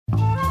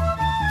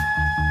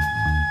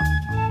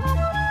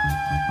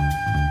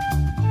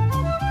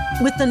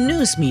With the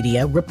news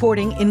media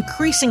reporting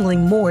increasingly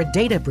more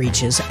data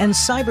breaches and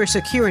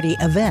cybersecurity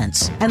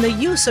events, and the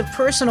use of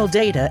personal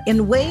data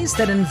in ways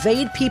that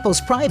invade people's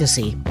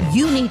privacy,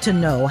 you need to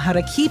know how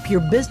to keep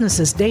your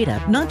business's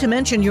data, not to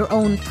mention your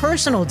own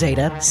personal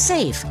data,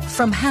 safe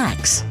from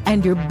hacks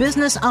and your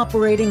business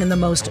operating in the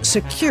most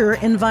secure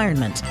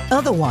environment.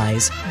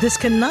 Otherwise, this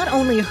can not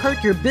only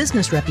hurt your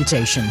business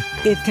reputation,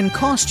 it can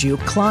cost you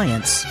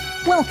clients.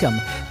 Welcome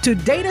to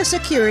Data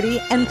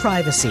Security and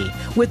Privacy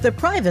with the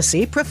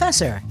Privacy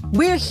Professor.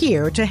 We're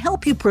here to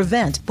help you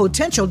prevent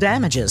potential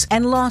damages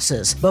and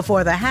losses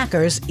before the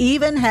hackers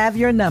even have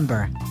your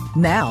number.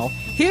 Now,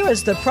 here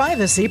is the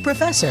Privacy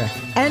Professor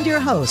and your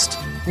host,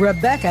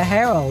 Rebecca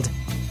Harold.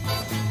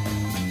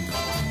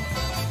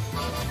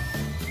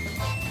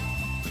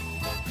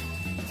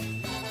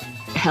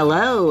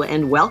 Hello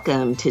and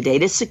welcome to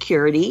Data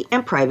Security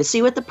and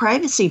Privacy with the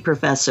Privacy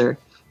Professor.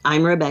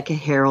 I'm Rebecca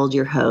Harold,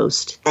 your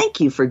host. Thank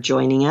you for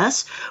joining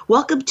us.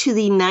 Welcome to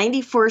the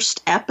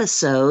 91st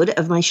episode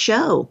of my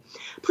show.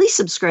 Please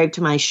subscribe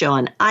to my show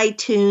on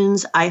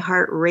iTunes,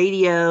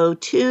 iHeartRadio,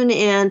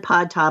 TuneIn,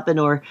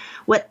 Podtoppin, or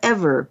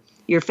whatever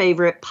your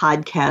favorite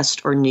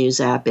podcast or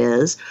news app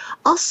is.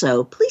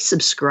 Also, please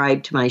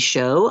subscribe to my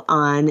show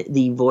on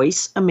the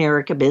Voice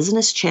America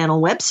Business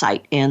Channel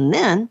website, and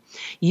then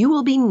you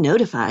will be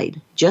notified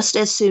just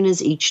as soon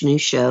as each new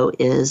show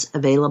is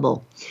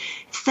available.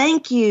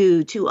 Thank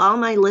you to all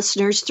my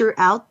listeners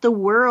throughout the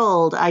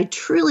world. I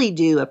truly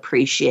do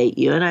appreciate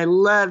you, and I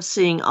love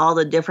seeing all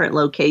the different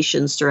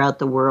locations throughout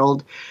the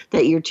world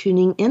that you're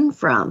tuning in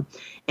from.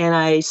 And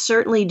I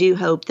certainly do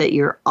hope that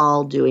you're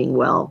all doing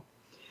well.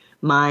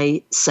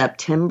 My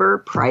September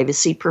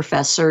Privacy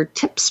Professor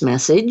Tips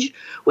message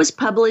was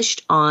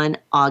published on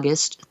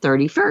August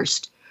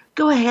 31st.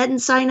 Go ahead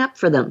and sign up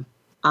for them.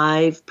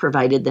 I've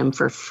provided them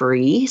for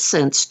free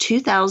since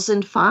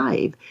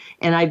 2005,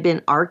 and I've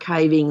been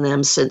archiving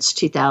them since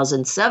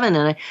 2007,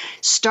 and I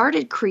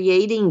started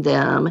creating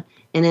them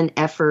in an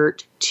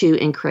effort to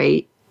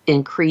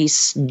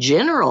increase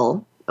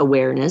general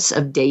awareness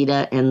of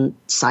data and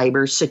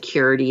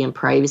cybersecurity and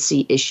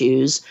privacy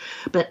issues,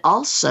 but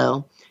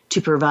also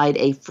to provide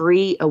a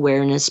free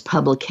awareness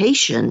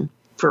publication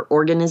for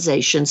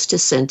organizations to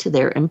send to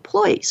their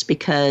employees,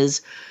 because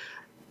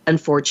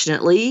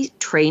unfortunately,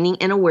 training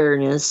and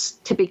awareness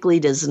typically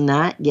does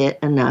not get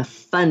enough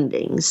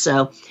funding.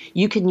 So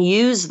you can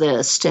use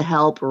this to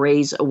help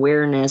raise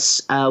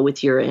awareness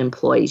with your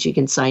employees. You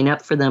can sign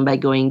up for them by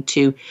going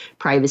to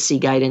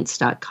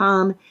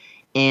privacyguidance.com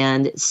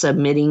and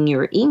submitting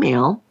your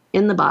email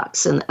in the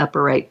box in the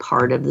upper right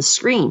part of the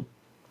screen.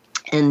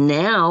 And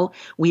now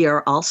we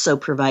are also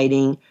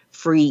providing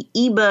free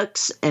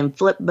ebooks and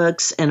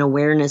flipbooks and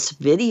awareness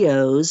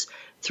videos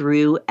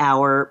through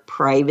our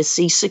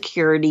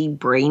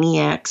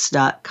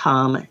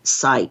privacysecuritybrainiacs.com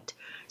site.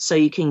 So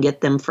you can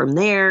get them from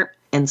there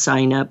and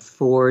sign up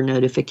for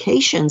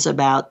notifications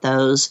about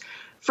those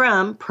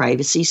from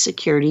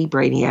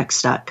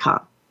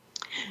privacysecuritybrainiacs.com.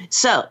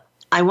 So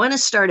I want to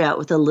start out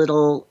with a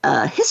little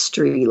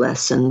history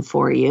lesson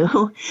for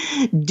you.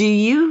 Do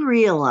you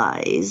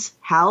realize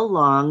how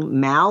long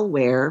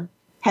malware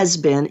has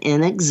been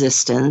in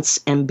existence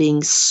and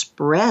being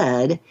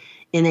spread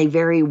in a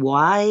very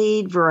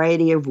wide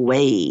variety of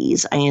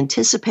ways? I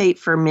anticipate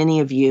for many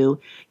of you,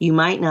 you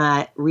might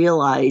not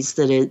realize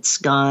that it's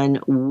gone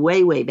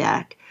way, way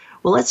back.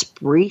 Well, let's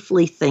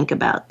briefly think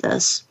about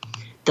this.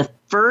 The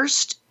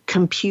first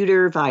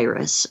computer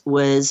virus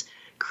was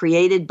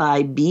created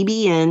by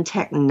BBN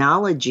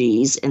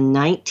Technologies in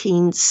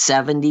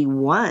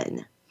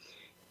 1971.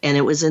 And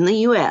it was in the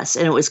U.S.,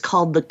 and it was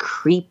called the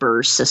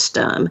Creeper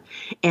system.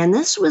 And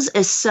this was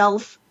a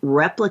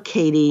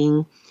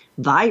self-replicating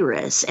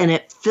virus, and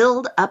it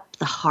filled up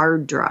the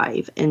hard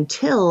drive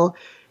until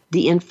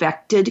the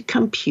infected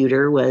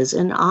computer was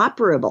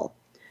inoperable.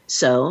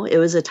 So it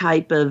was a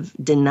type of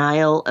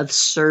denial of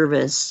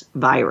service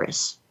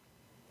virus.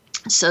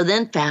 So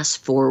then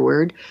fast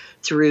forward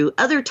through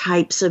other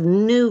types of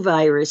new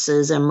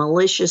viruses and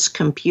malicious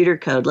computer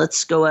code.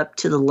 Let's go up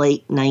to the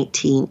late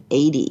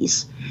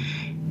 1980s.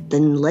 The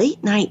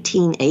late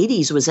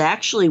 1980s was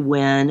actually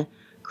when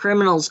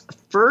criminals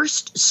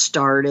first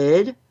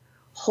started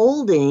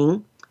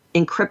holding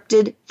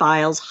encrypted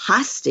files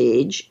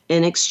hostage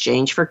in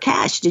exchange for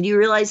cash. Did you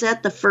realize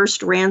that? The first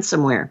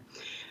ransomware.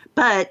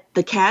 But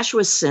the cash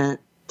was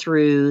sent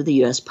through the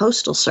U.S.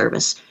 Postal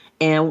Service.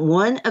 And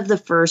one of the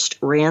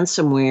first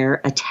ransomware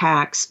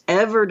attacks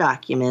ever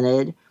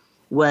documented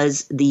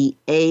was the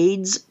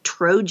AIDS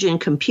Trojan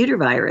computer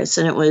virus,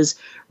 and it was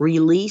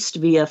released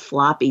via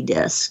floppy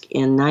disk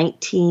in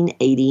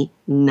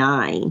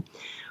 1989.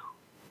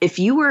 If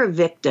you were a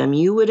victim,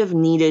 you would have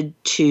needed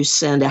to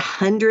send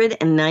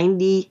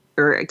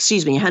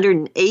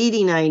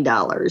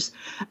 $189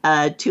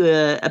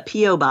 to a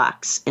P.O.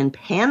 box in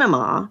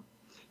Panama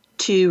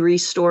to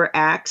restore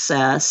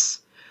access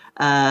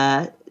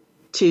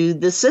to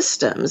the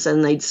systems,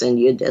 and they'd send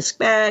you a disk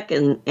back,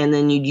 and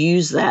then you'd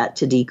use that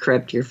to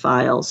decrypt your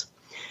files.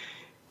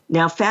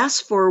 Now,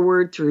 fast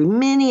forward through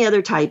many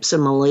other types of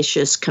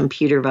malicious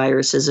computer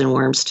viruses and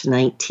worms to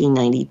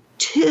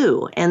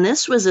 1992. And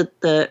this was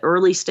at the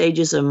early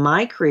stages of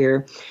my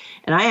career.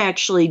 And I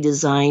actually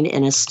designed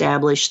and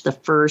established the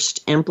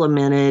first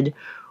implemented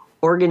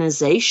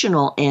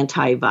organizational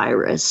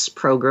antivirus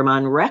program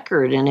on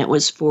record. And it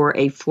was for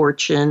a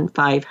Fortune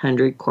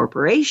 500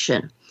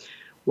 corporation.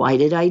 Why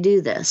did I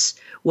do this?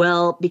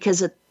 Well,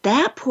 because at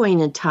that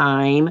point in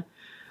time,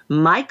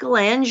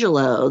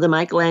 Michelangelo, the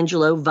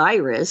Michelangelo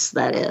virus,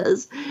 that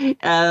is,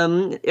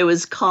 it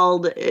was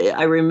called,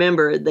 I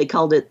remember they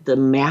called it the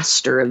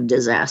Master of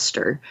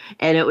Disaster.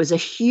 And it was a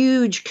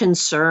huge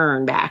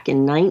concern back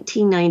in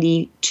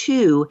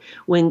 1992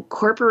 when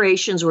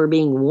corporations were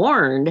being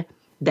warned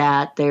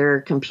that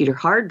their computer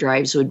hard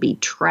drives would be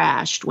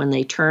trashed when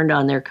they turned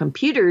on their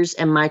computers,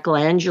 and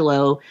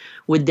Michelangelo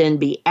would then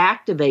be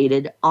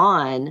activated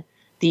on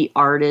the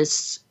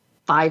artist's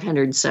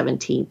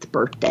 517th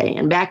birthday.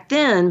 And back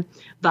then,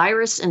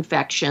 virus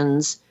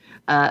infections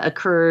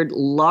occurred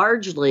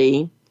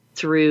largely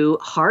through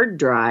hard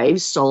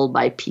drives sold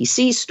by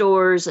PC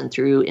stores and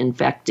through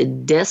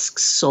infected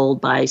disks sold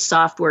by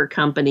software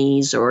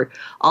companies, or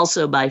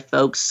also by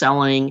folks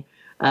selling,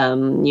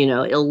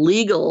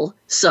 illegal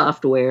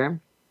software.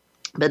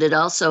 But it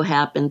also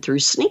happened through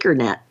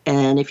SneakerNet.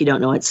 And if you don't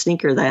know what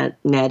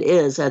SneakerNet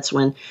is, that's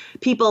when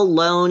people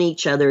loan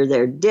each other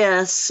their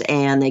disks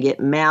and they get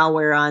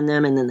malware on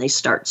them, and then they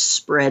start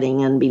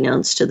spreading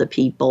unbeknownst to the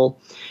people,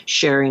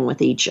 sharing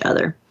with each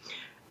other.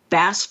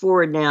 Fast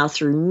forward now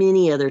through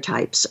many other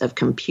types of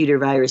computer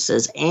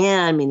viruses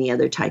and many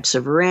other types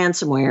of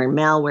ransomware and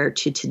malware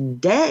to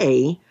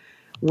today,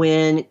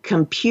 when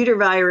computer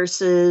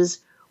viruses,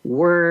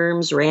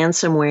 worms,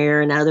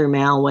 ransomware, and other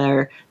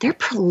malware, they're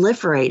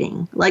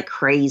proliferating like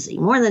crazy,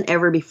 more than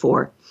ever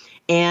before.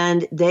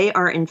 And they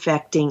are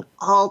infecting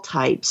all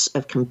types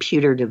of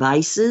computer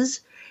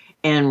devices.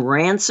 And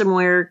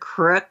ransomware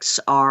crooks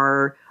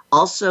are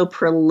also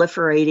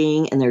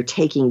proliferating, and they're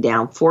taking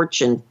down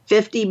Fortune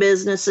 50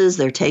 businesses.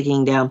 They're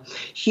taking down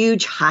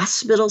huge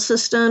hospital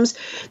systems.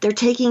 They're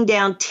taking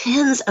down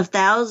tens of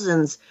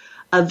thousands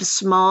of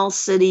small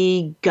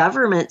city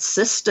government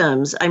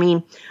systems. I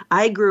mean,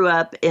 I grew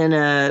up in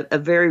a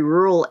very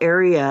rural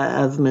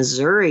area of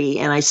Missouri,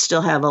 and I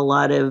still have a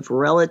lot of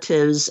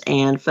relatives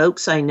and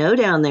folks I know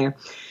down there.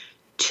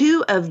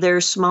 Two of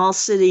their small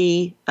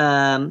city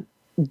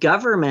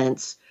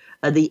governments,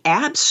 the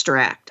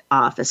abstract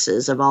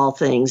offices of all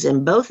things,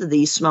 in both of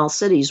these small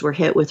cities were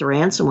hit with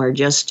ransomware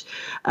just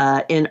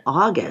in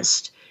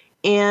August.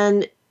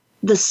 And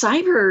the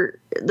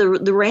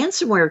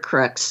ransomware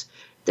crooks,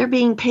 they're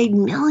being paid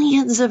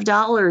millions of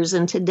dollars.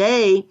 And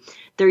today,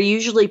 they're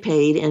usually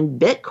paid in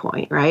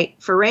Bitcoin, right?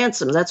 For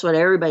ransom. That's what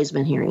everybody's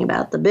been hearing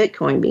about, the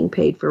Bitcoin being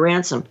paid for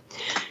ransom.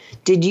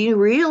 Did you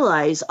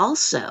realize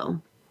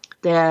also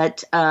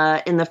that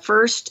in the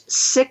first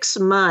 6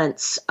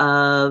 months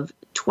of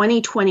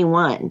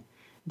 2021,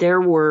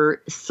 there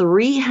were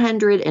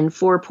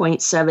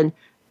 304.7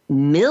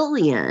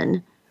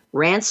 million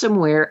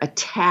ransomware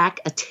attack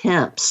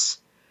attempts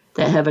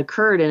that have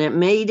occurred, and it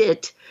made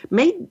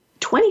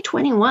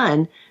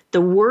 2021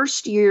 the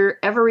worst year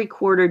ever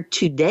recorded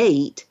to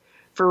date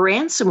for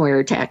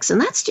ransomware attacks.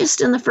 And that's just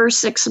in the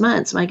first 6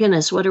 months. My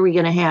goodness, what are we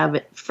going to have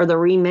for the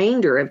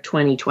remainder of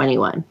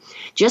 2021?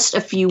 Just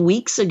a few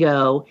weeks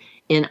ago,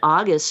 in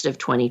August of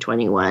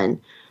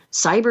 2021,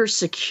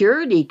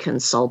 cybersecurity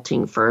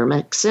consulting firm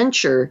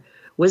Accenture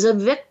was a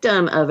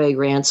victim of a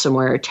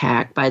ransomware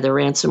attack by the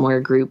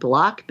ransomware group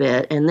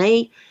Lockbit, and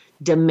they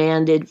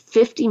demanded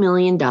 $50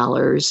 million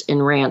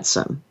in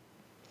ransom.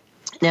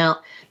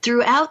 Now,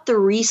 throughout the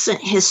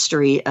recent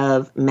history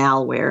of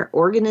malware,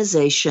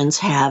 organizations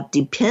have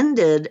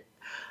depended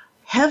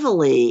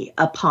heavily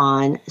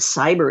upon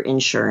cyber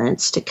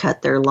insurance to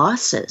cut their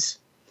losses.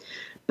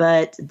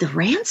 But the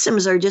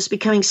ransoms are just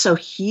becoming so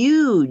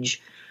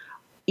huge.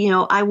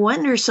 I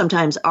wonder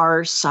sometimes,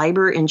 are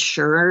cyber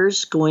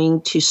insurers going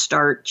to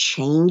start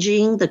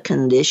changing the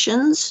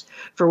conditions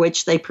for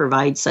which they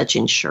provide such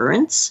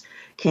insurance?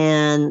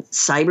 Can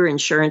cyber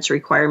insurance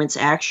requirements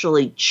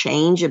actually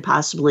change and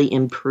possibly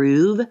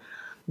improve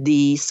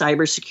the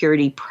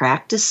cybersecurity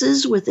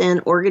practices within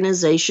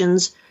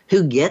organizations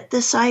who get the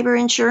cyber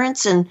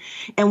insurance? And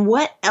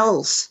what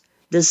else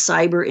does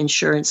cyber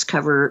insurance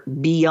cover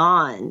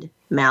beyond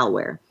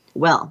malware?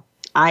 Well,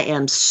 I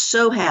am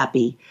so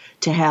happy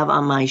to have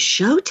on my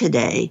show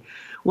today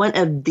one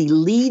of the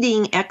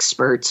leading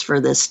experts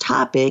for this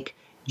topic,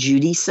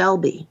 Judy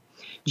Selby.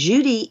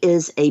 Judy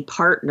is a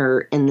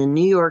partner in the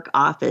New York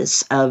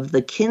office of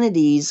the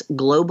Kennedy's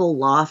global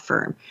law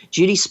firm.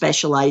 Judy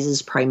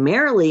specializes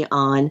primarily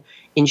on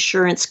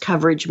insurance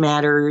coverage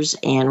matters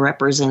and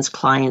represents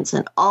clients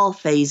in all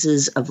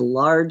phases of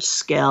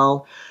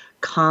large-scale,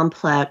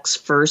 complex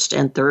first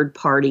and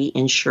third-party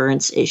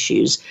insurance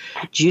issues.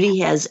 Judy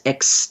has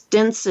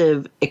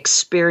extensive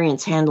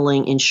experience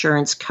handling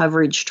insurance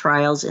coverage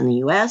trials in the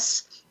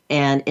U.S.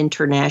 and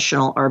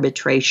international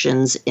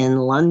arbitrations in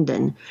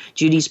London.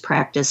 Judy's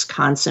practice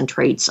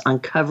concentrates on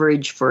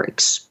coverage for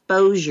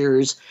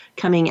exposures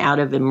coming out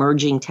of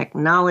emerging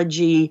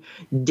technology,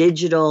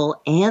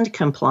 digital, and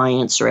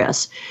compliance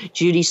risks.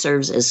 Judy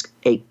serves as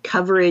a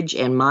coverage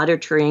and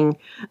monitoring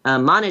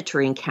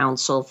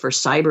counsel for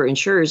cyber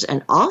insurers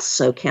and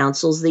also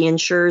counsels the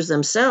insurers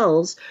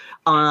themselves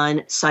on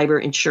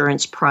cyber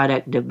insurance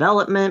product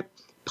development,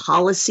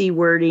 policy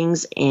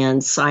wordings,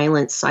 and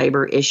silent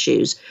cyber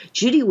issues.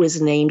 Judy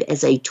was named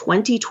as a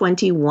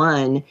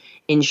 2021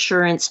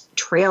 Insurance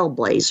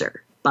Trailblazer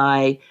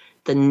by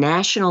the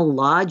National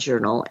Law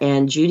Journal,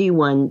 and Judy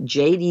won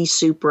J.D.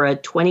 Supra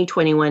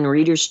 2021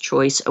 Reader's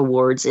Choice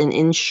Awards in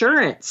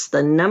Insurance,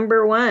 the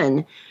number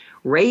one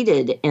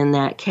rated in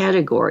that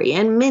category,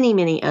 and many,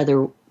 many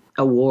other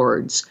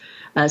awards.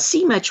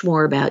 See much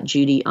more about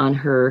Judy on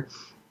her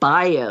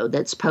bio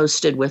that's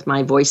posted with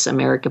my Voice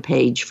America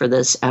page for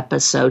this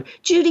episode.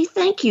 Judy,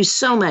 thank you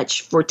so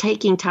much for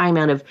taking time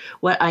out of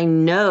what I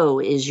know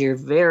is your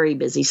very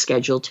busy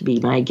schedule to be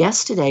my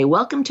guest today.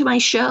 Welcome to my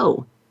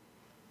show.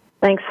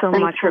 Thanks so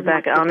much,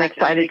 Rebecca. I'm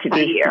excited to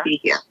be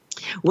here.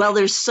 Well,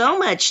 there's so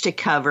much to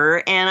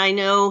cover, and I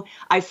know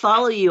I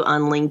follow you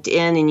on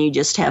LinkedIn, and you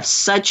just have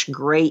such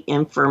great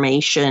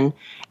information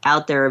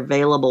out there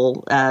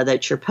available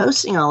that you're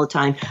posting all the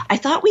time. I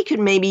thought we could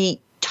maybe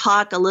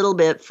talk a little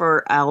bit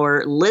for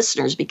our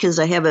listeners, because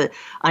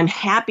I'm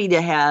happy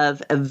to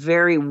have a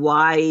very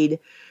wide,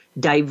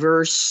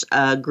 diverse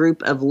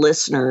group of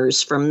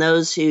listeners, from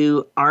those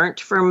who aren't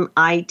from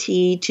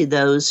IT to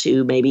those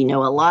who maybe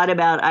know a lot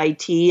about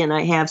IT. And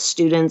I have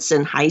students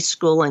in high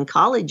school and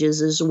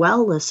colleges as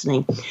well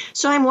listening.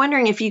 So I'm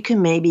wondering if you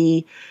can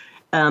maybe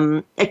give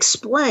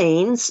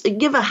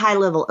a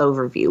high-level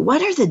overview.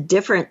 What are the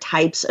different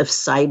types of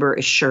cyber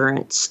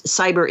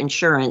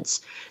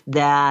insurance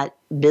that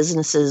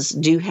businesses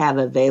do have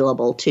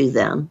available to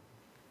them?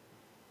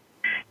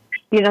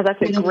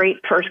 That's a great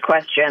first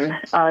question.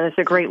 That's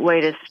a great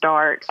way to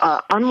start.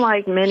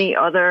 Unlike many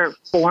other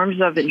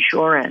forms of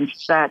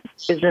insurance that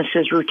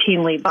businesses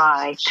routinely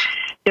buy,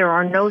 there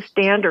are no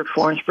standard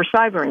forms for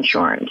cyber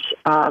insurance.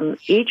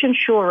 Each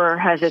insurer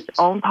has its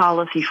own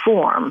policy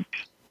form,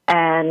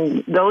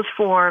 and those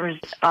forms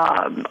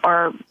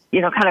are,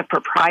 kind of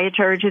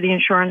proprietary to the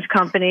insurance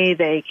company.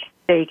 They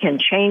can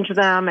change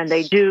them, and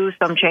they do.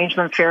 Some change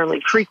them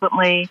fairly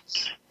frequently.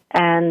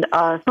 And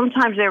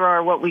sometimes there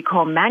are what we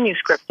call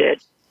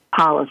manuscripted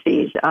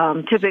policies.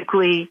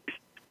 Typically,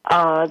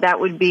 that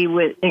would be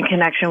in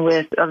connection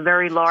with a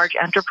very large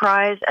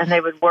enterprise, and they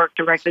would work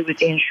directly with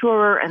the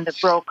insurer and the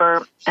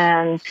broker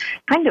and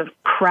kind of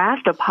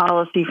craft a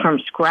policy from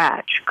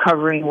scratch,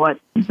 covering what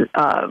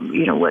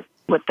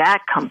that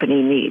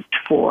company needs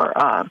for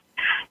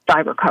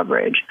cyber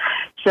coverage.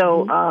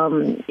 So,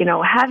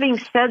 having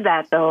said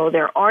that, though,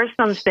 there are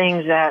some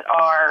things that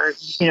are,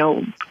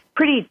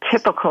 pretty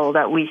typical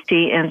that we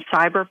see in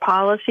cyber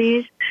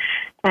policies.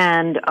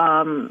 And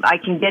I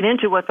can get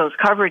into what those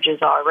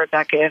coverages are,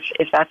 Rebecca,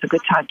 if that's a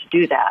good time to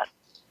do that.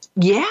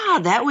 Yeah,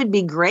 that would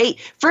be great.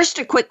 First,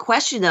 a quick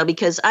question, though,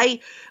 because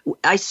I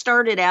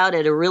started out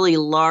at a really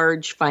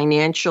large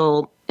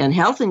financial and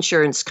health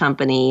insurance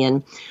company.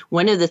 And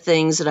one of the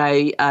things that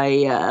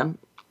I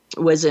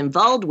was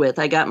involved with,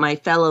 I got my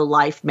fellow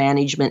Life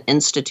Management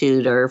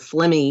Institute, or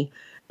FLIMI,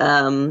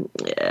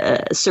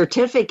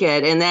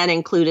 certificate, and that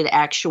included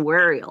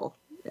actuarial.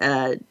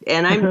 As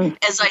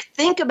I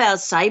think about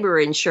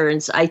cyber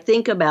insurance, I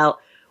think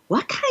about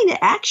what kind of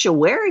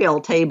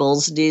actuarial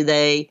tables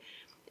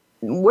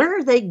where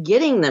are they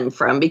getting them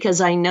from?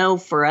 Because I know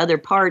for other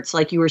parts,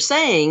 like you were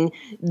saying,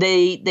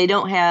 they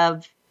don't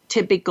have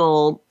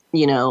typical,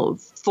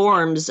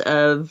 forms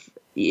of,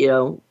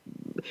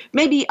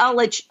 maybe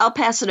I'll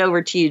pass it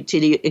over to you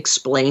to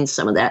explain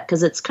some of that,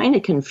 because it's kind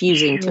of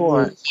confusing to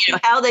me,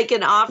 how they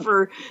can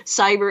offer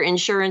cyber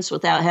insurance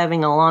without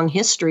having a long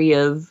history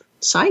of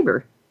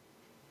cyber.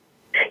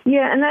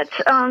 Yeah, and that's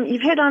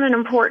you've hit on an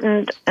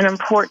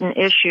important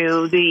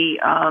issue.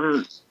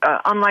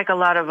 Unlike a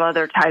lot of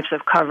other types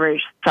of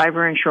coverage,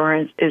 cyber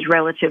insurance is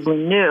relatively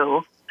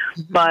new.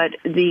 But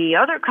the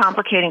other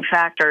complicating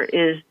factor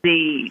is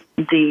the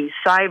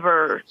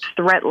cyber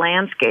threat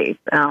landscape,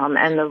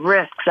 and the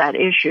risks at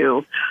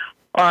issue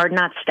are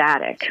not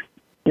static.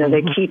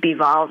 They keep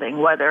evolving,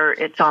 whether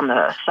it's on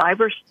the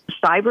cyber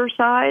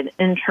side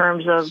in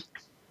terms of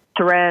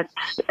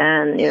threats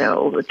and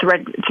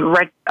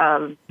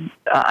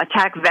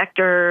attack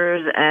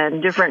vectors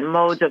and different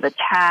modes of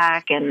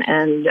attack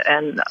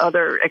and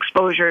other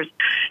exposures,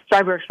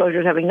 cyber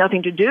exposures having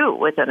nothing to do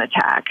with an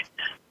attack.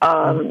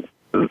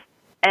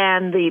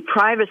 And the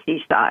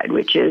privacy side,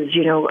 which is,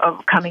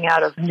 coming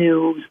out of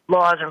new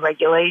laws and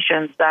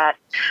regulations that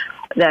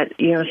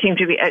seem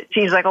to be, it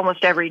seems like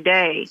almost every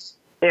day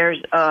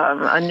there's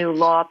a new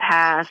law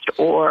passed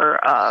or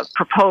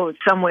proposed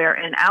somewhere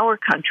in our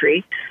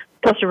country,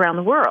 plus around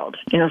the world.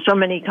 So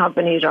many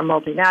companies are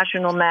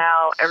multinational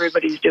now.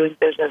 Everybody's doing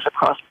business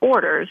across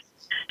borders.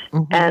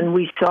 And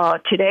we saw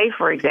today,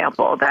 for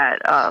example, that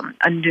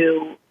a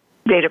new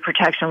data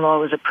protection law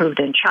was approved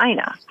in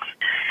China.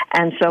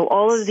 And so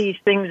all of these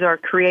things are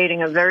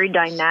creating a very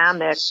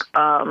dynamic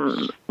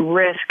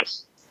risk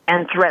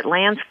and threat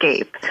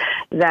landscape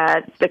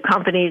that the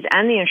companies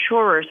and the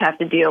insurers have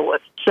to deal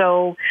with.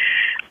 So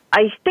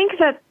I think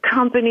that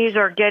companies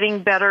are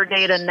getting better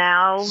data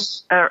now,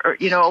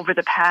 over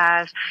the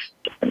past,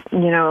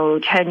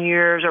 10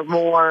 years or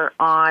more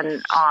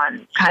on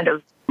kind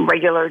of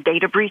regular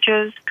data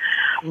breaches.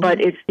 But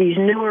it's these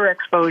newer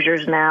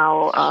exposures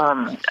now,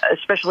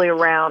 especially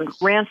around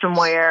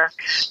ransomware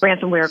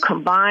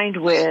combined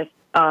with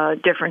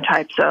different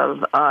types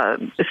of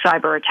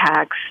cyber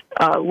attacks,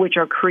 which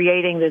are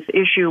creating this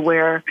issue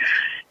where,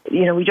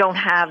 we don't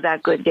have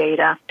that good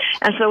data.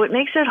 And so it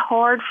makes it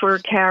hard for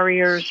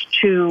carriers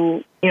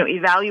to,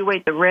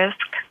 evaluate the risk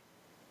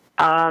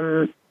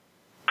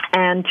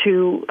and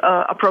to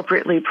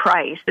appropriately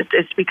price.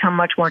 It's become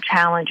much more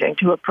challenging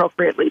to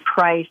appropriately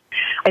price.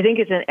 I think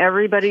it's in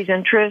everybody's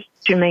interest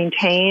to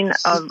maintain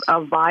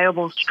a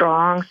viable,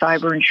 strong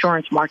cyber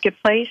insurance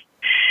marketplace.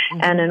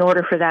 And in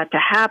order for that to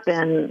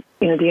happen,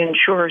 the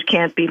insurers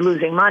can't be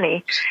losing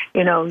money,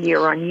 year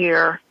on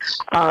year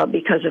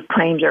because of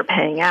claims they're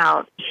paying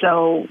out.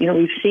 So,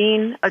 we've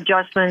seen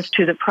adjustments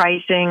to the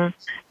pricing,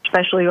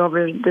 especially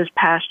over this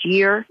past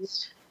year.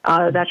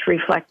 That's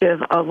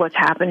reflective of what's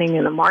happening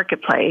in the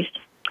marketplace.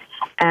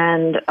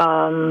 And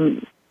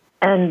I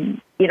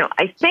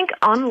think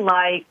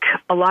unlike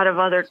a lot of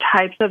other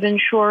types of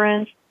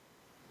insurance,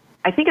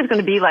 I think it's going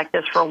to be like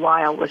this for a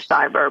while with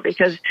cyber,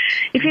 because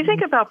if you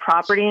think about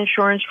property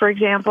insurance, for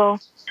example,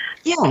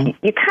 you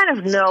kind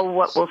of know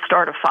what will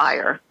start a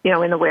fire,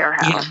 in the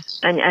warehouse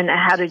and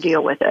how to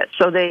deal with it.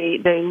 So they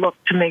look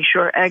to make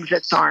sure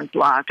exits aren't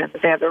blocked and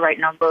that they have the right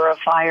number of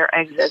fire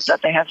exits,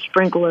 that they have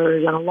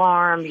sprinklers and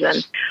alarms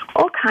and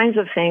all kinds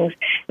of things.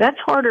 That's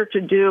harder to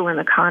do in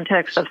the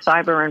context of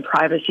cyber and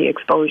privacy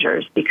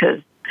exposures because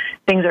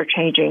things are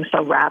changing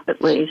so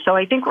rapidly. So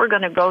I think we're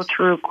going to go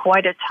through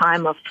quite a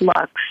time of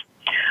flux,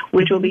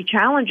 which will be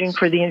challenging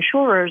for the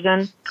insurers.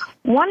 And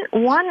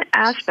one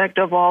aspect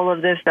of all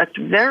of this that's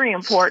very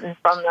important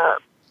from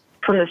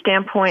the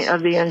standpoint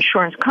of the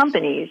insurance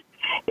companies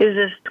is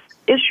this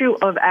issue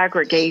of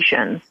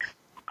aggregation.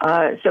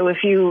 So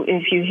if you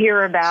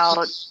hear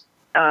about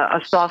a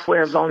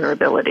software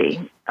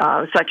vulnerability,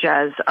 such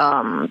as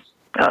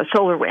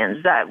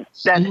SolarWinds, that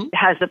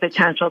has the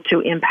potential to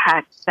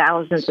impact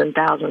thousands and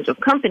thousands of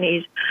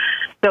companies.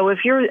 So if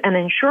you're an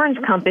insurance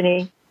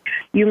company,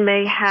 you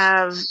may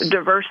have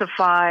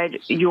diversified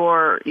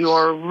your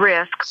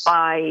risk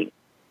by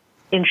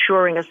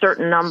insuring a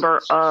certain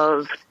number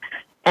of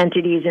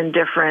entities in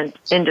different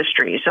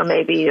industries. So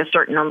maybe a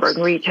certain number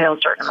in retail,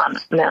 a certain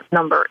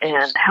number in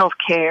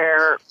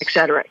healthcare, et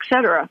cetera, et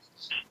cetera.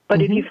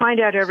 But if you find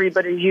out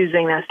everybody's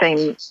using that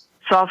same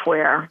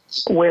software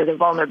where the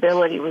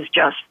vulnerability was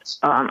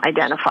just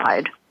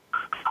identified,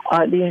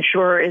 the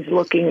insurer is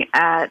looking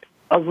at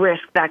a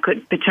risk that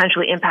could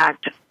potentially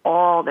impact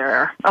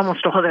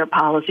almost all their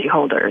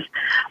policyholders.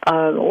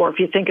 Or if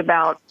you think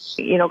about,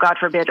 God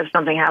forbid, if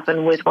something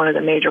happened with one of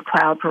the major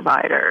cloud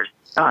providers.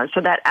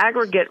 So that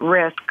aggregate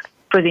risk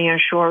for the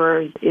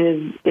insurers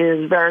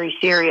is very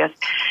serious,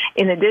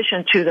 in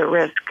addition to the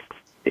risk,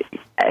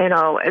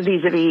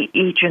 vis-a-vis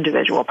each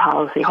individual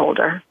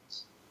policyholder.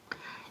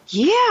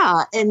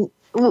 Yeah, and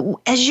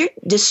as you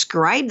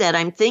describe that,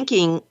 I'm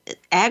thinking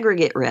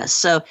aggregate risk.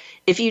 So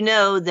if you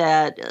know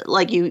that,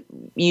 like you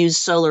use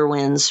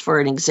SolarWinds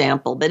for an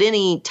example, but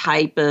any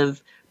type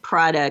of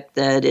product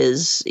that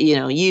is,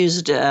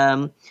 used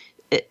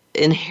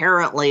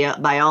inherently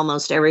by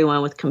almost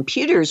everyone with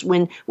computers,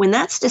 when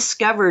that's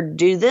discovered,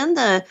 do then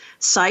the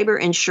cyber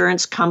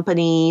insurance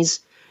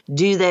companies,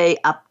 do they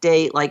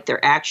update like their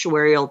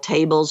actuarial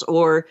tables,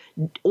 or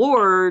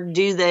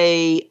do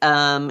they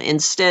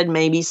instead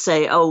maybe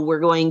say, oh, we're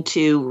going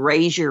to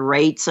raise your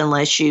rates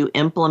unless you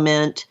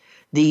implement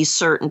these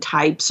certain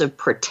types of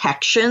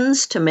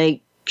protections to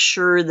make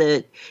sure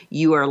that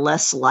you are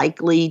less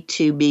likely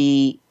to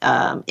be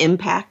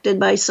impacted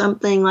by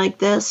something like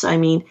this? I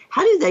mean,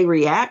 how do they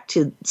react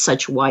to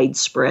such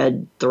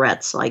widespread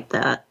threats like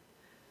that?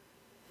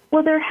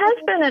 Well, there has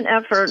been an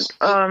effort,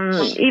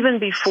 even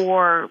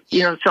before,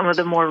 some of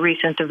the more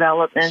recent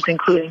developments,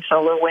 including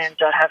SolarWinds,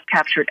 that have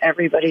captured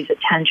everybody's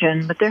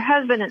attention. But there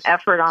has been an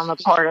effort on the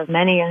part of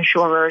many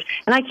insurers,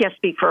 and I can't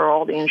speak for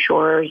all the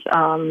insurers.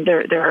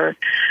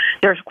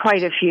 There's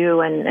quite a few,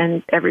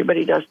 and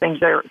everybody does things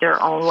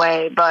their own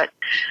way. But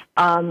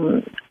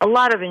a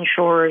lot of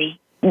insurers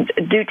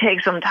do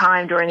take some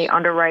time during the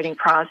underwriting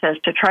process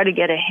to try to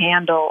get a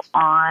handle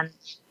on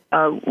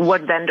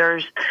what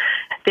vendors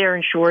their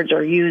insureds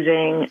are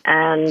using,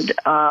 and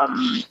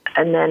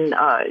then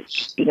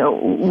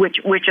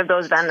which of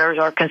those vendors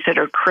are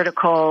considered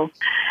critical,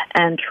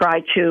 and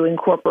try to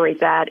incorporate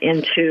that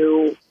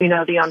into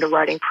the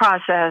underwriting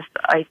process.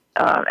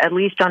 At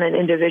least on an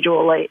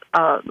individual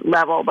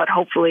level, but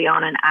hopefully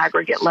on an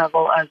aggregate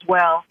level as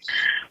well.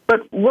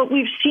 But what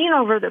we've seen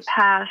over the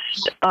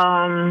past,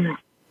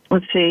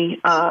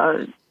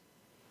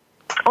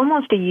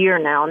 almost a year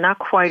now, not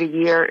quite a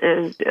year,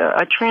 is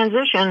a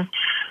transition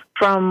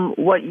from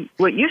what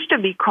used to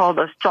be called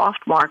a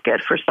soft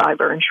market for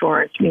cyber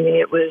insurance, meaning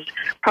it was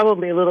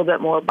probably a little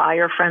bit more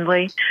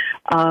buyer-friendly.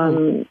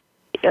 Pricing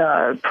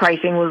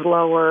was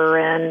lower,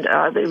 and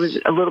it was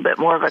a little bit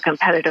more of a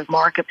competitive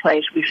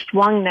marketplace. We've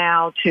swung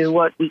now to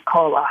what we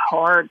call a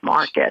hard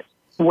market,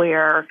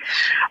 where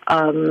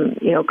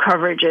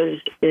coverage is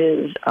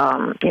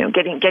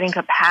getting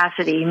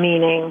capacity,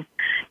 meaning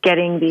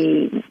getting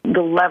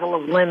the level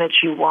of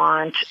limits you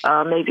want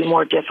may be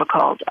more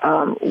difficult.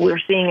 We're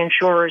seeing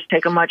insurers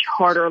take a much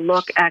harder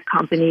look at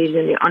companies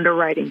in the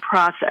underwriting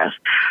process,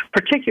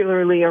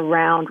 particularly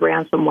around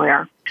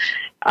ransomware.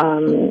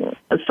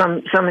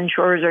 Some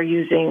insurers are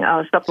using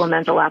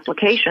supplemental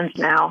applications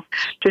now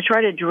to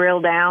try to drill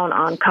down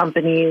on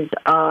companies'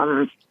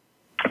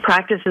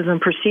 practices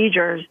and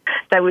procedures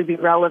that would be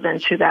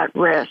relevant to that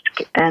risk,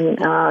 and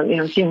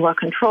seeing what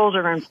controls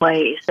are in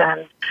place,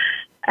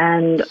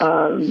 and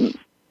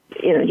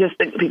just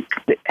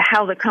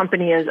how the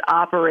company is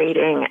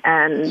operating,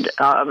 and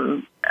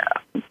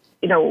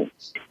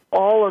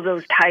all of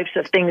those types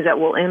of things that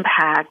will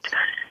impact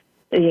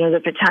the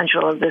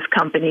potential of this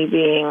company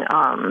being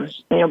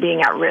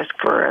at risk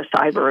for a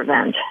cyber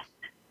event.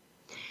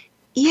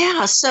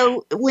 Yeah.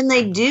 So when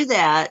they do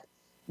that,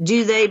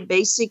 do they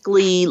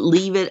basically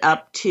leave it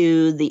up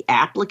to the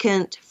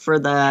applicant for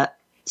the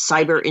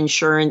cyber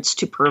insurance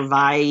to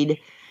provide,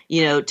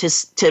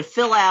 to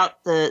fill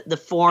out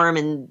the form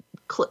and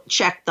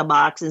check the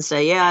box and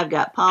say, yeah, I've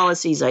got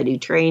policies, I do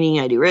training,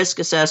 I do risk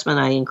assessment,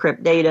 I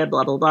encrypt data,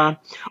 blah, blah, blah?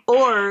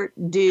 Or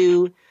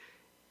do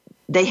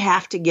they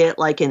have to get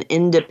like an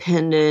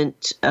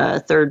independent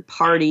third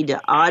party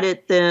to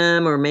audit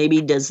them? Or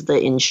maybe does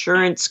the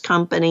insurance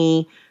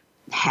company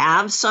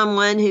have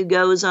someone who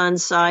goes on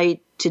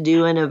site to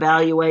do an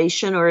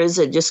evaluation, or is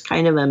it just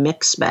kind of a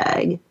mixed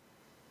bag?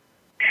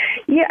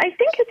 Yeah, I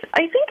think it's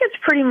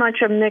pretty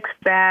much a mixed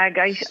bag.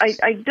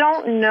 I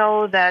don't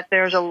know that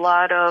there's a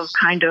lot of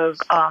kind of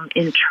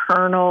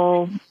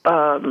internal.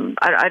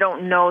 I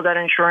don't know that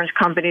insurance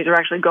companies are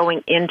actually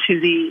going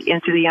into the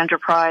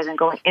enterprise and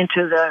going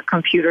into the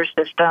computer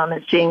system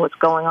and seeing what's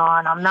going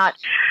on. I'm not.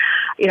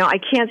 I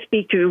can't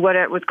speak to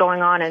what's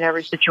going on in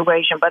every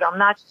situation, but I'm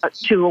not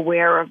too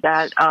aware of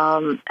that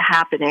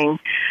happening.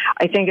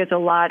 I think it's a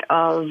lot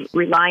of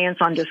reliance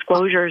on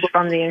disclosures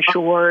from the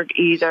insured,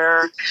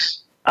 either,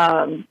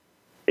 as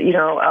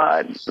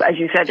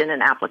you said, in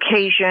an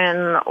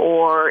application,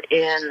 or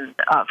in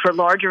for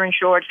larger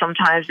insured.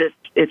 Sometimes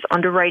it's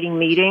underwriting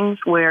meetings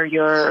where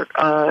your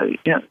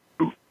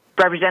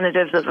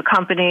representatives of the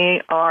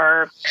company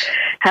are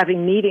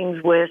having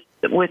meetings with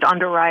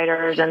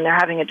underwriters, and they're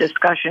having a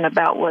discussion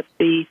about what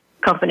the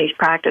company's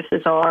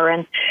practices are.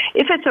 And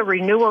if it's a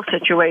renewal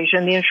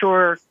situation, the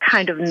insurer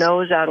kind of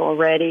knows that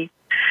already.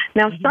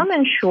 Now, some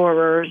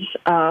insurers,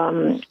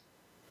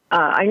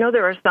 I know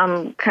there are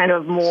some kind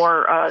of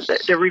more,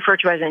 they're referred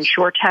to as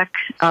insurtech,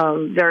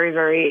 very,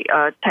 very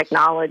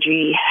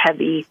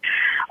technology-heavy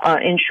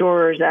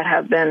insurers that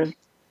have been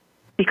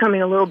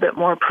becoming a little bit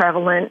more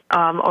prevalent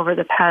over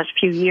the past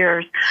few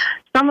years.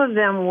 Some of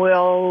them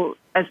will,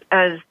 as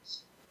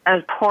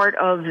part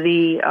of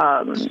the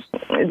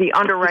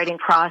underwriting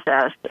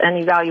process and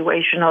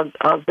evaluation of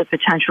the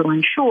potential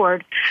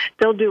insured,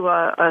 they'll do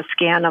a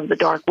scan of the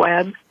dark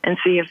web and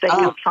see if they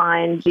can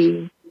find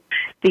any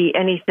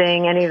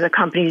of the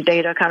company's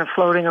data kind of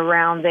floating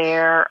around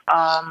there.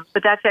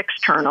 But that's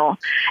external,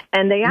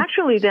 and they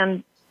actually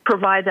then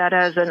provide that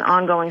as an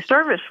ongoing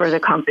service for the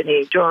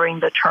company during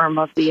the term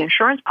of the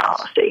insurance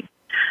policy.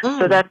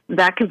 So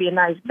that can be a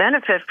nice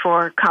benefit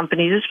for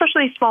companies,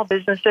 especially small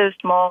businesses,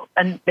 small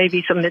and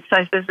maybe some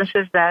mid-sized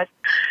businesses that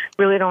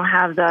really don't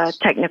have the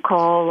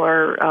technical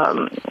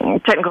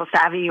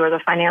savvy or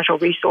the financial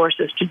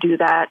resources to do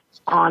that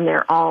on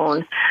their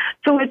own.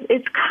 So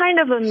it's kind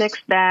of a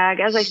mixed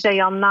bag. As I say,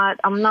 I'm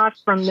not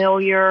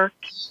familiar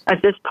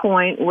at this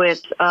point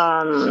with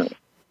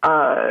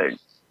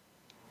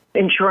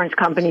insurance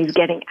companies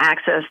getting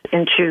access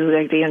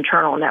into the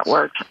internal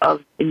networks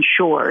of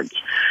insureds,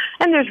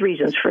 and there's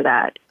reasons for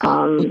that.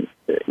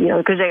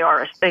 Because they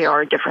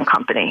are a different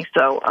company.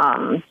 So,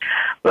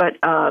 but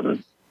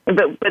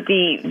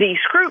the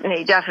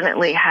scrutiny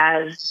definitely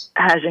has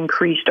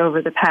increased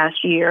over the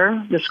past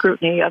year. The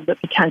scrutiny of the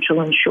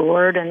potential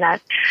insured, and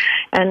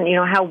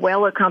how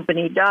well a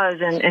company does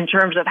in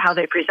terms of how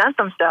they present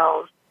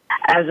themselves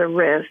as a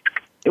risk,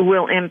 it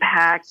will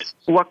impact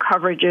what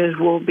coverages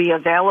will be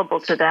available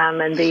to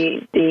them and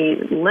the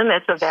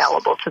limits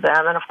available to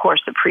them, and of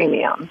course the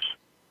premiums.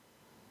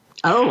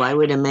 Oh, I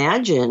would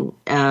imagine.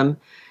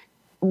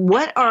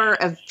 What are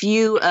a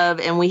few of,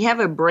 and we have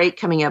a break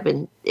coming up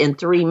in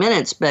 3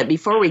 minutes, but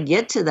before we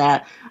get to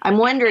that, I'm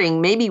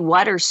wondering maybe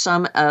what are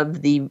some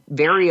of the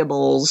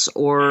variables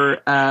or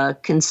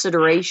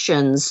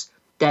considerations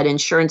that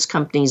insurance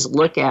companies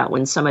look at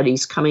when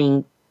somebody's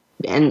coming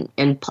and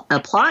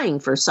applying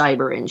for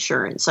cyber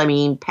insurance? I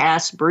mean,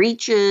 past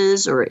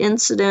breaches or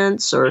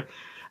incidents, or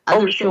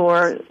Oh,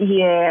 sure.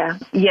 Yeah.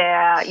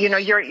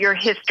 Your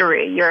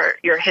history,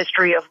 your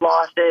history of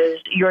losses,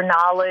 your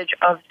knowledge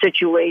of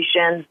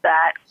situations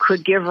that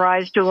could give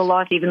rise to a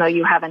loss, even though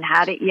you haven't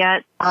had it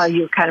yet.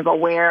 You're kind of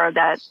aware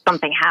that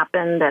something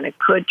happened and it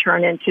could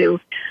turn into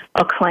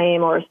a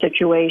claim or a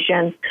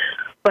situation.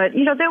 But,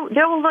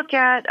 they'll look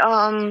at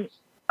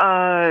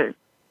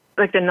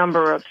like the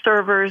number of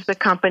servers the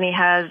company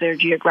has, their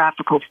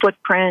geographical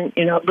footprint,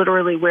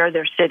 literally where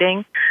they're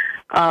sitting.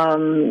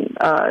 Some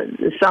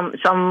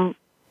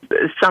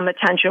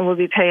attention will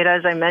be paid,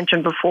 as I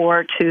mentioned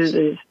before, to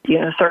the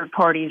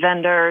third-party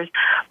vendors,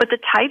 but the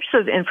types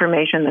of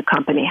information the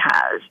company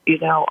has.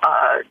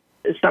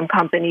 Some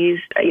companies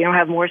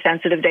have more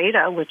sensitive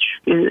data, which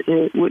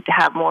would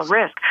have more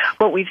risk.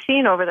 What we've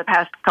seen over the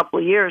past couple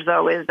of years,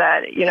 though, is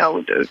that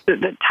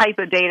the type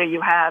of data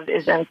you have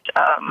isn't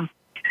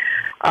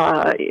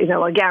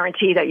a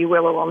guarantee that you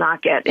will or will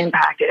not get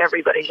impacted.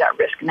 Everybody's at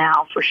risk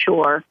now, for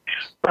sure.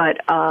 But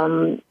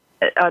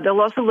they'll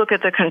also look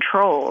at the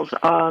controls.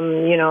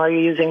 Are you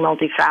using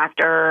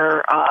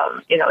multi-factor?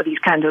 These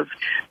kind of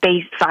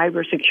base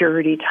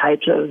cybersecurity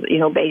types of,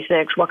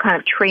 basics. What kind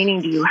of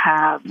training do you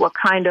have? What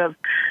kind of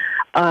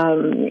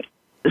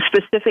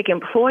specific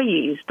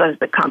employees does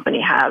the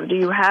company have? Do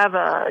you have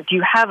a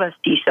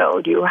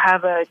CISO? Do you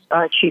have a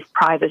chief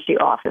privacy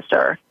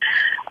officer?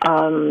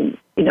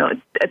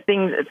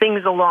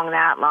 Things along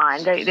that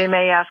line. They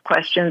may ask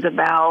questions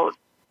about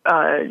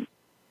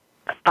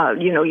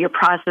your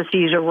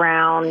processes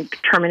around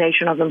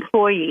termination of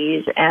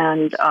employees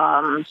and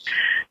kind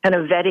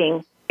of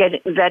vetting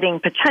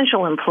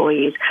potential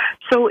employees.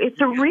 So it's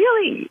a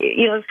really,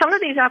 some of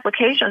these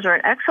applications are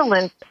an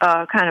excellent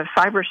kind of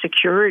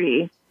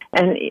cybersecurity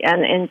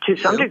and to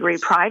some degree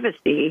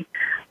privacy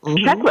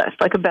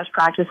checklist, like a best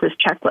practices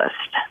checklist.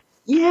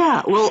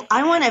 Yeah, well,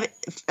 I want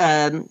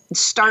to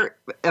start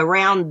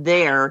around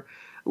there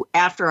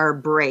after our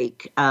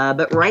break.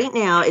 But right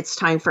now, it's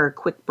time for a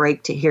quick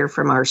break to hear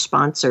from our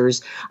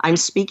sponsors. I'm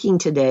speaking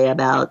today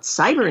about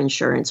cyber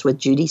insurance with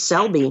Judy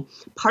Selby,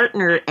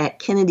 partner at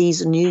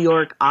Kennedy's New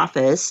York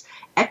office,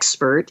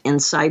 expert in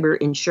cyber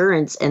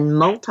insurance, and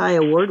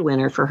multi-award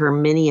winner for her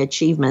many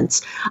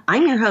achievements.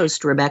 I'm your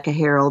host, Rebecca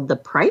Harold, the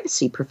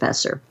Privacy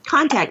Professor.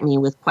 Contact me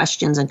with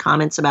questions and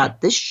comments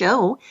about this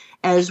show,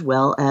 as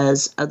well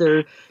as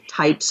other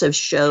types of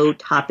show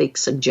topic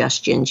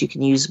suggestions. You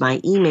can use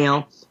my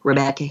email,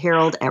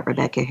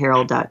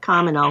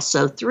 RebeccaHarold@RebeccaHarold.com, and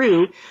also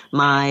through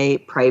my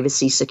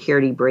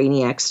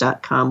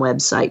PrivacySecurityBrainiacs.com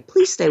website.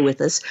 Please stay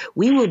with us.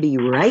 We will be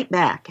right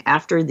back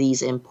after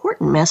these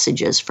important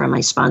messages from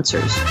my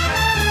sponsors.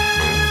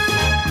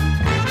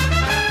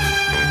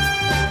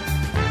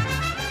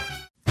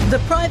 The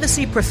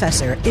Privacy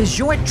Professor is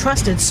your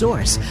trusted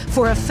source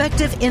for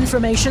effective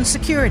information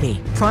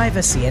security,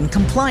 privacy and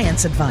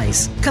compliance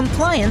advice,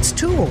 compliance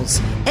tools,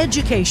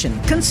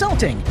 education,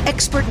 consulting,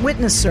 expert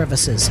witness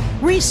services,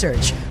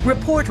 research,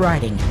 report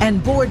writing,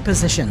 and board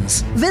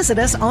positions. Visit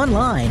us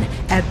online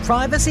at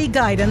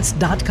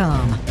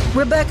privacyguidance.com.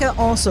 Rebecca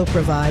also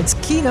provides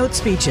keynote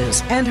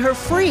speeches and her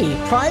free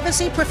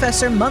Privacy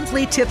Professor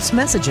monthly tips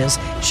messages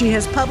she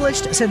has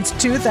published since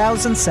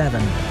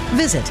 2007.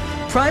 Visit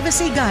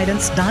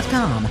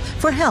privacyguidance.com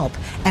for help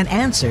and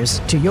answers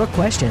to your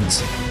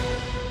questions.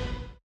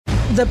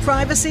 The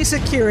Privacy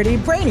Security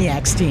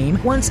Brainiacs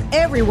team wants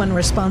everyone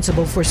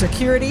responsible for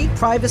security,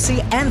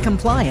 privacy, and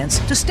compliance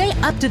to stay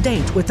up to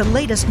date with the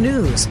latest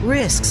news,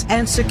 risks,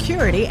 and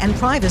security and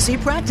privacy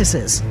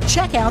practices.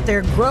 Check out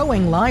their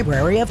growing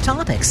library of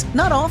topics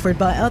not offered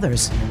by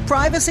others.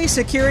 Privacy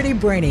Security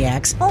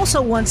Brainiacs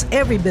also wants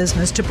every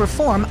business to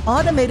perform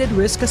automated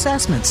risk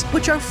assessments,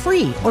 which are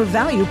free or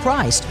value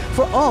priced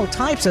for all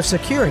types of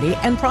security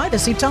and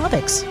privacy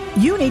topics.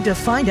 You need to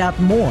find out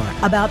more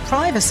about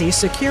Privacy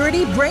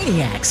Security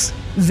Brainiacs.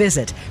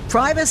 Visit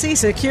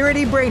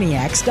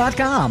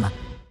PrivacySecurityBrainiacs.com.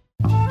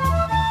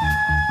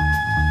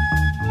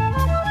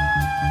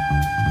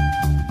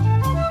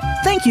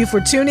 Thank you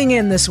for tuning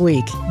in this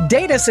week.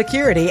 Data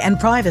security and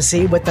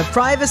privacy with the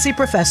Privacy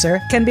Professor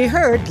can be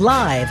heard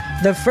live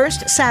the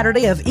first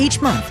Saturday of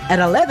each month at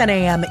 11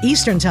 a.m.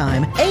 Eastern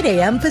Time, 8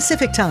 a.m.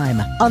 Pacific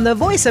Time on the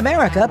Voice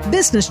America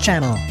Business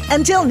Channel.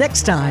 Until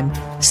next time,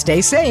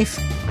 stay safe.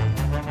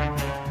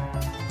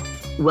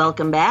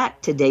 Welcome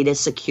back to Data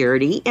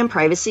Security and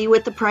Privacy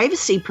with the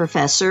Privacy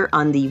Professor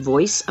on the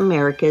Voice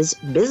America's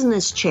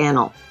Business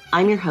Channel.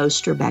 I'm your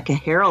host, Rebecca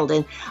Harold,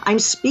 and I'm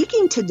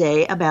speaking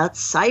today about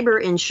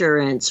cyber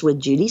insurance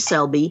with Judy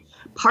Selby,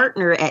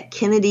 partner at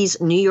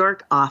Kennedy's New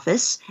York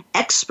office,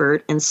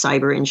 expert in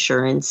cyber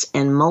insurance,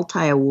 and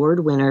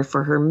multi-award winner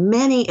for her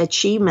many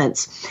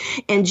achievements.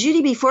 And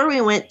Judy, before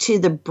we went to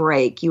the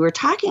break, you were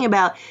talking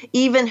about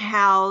even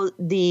how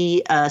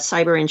the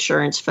cyber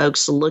insurance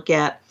folks look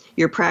at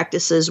your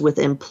practices with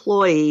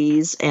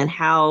employees and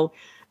how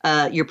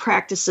your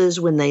practices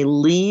when they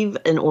leave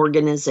an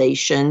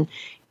organization.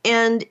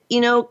 And,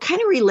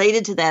 kind of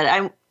related to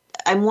that,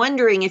 I'm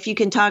wondering if you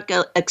can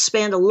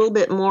expand a little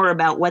bit more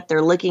about what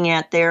they're looking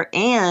at there,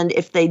 and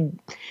if they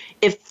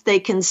if they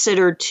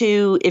consider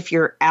too, if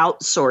you're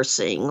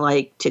outsourcing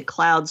like to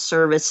cloud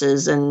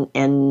services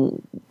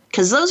and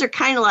because those are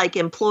kind of like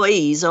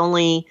employees,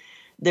 only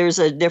there's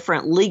a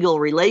different legal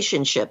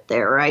relationship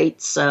there,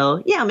 right?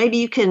 So yeah, maybe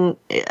you can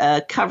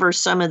cover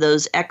some of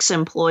those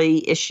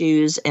ex-employee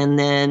issues and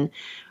then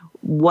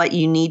what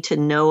you need to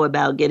know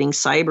about getting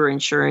cyber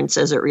insurance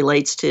as it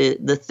relates to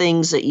the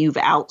things that you've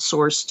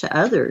outsourced to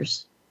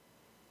others.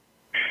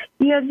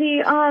 Yeah,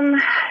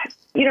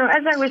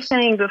 as I was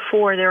saying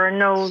before, there are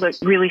no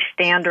really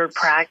standard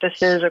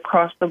practices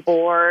across the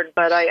board,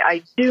 but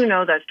I do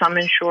know that some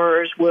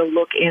insurers will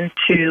look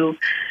into,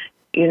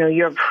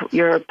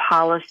 your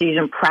policies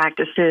and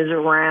practices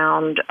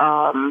around,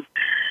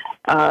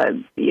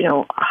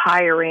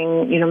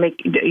 hiring,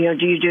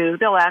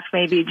 they'll ask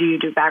maybe, do you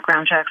do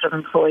background checks of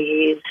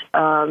employees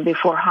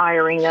before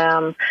hiring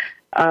them?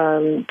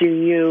 Do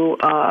you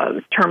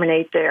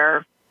terminate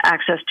their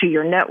access to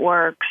your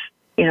networks,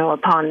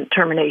 upon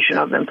termination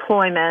of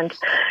employment,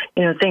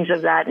 things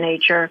of that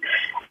nature.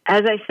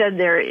 As I said,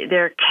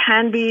 there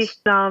can be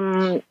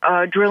some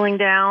drilling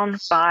down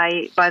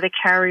by the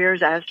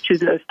carriers as to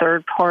the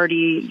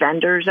third-party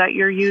vendors that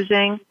you're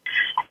using,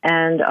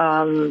 and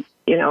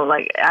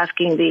like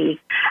asking the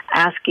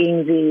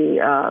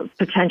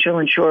potential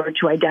insurer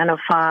to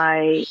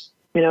identify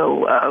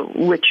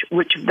which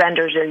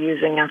vendors they're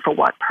using and for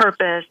what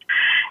purpose.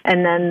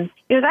 And then,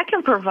 that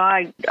can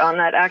provide, on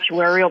that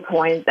actuarial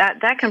point,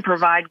 that can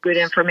provide good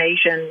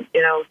information,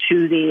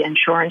 to the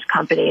insurance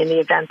company in the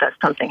event that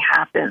something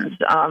happens,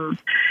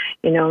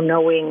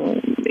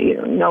 knowing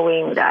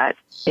that,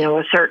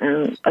 a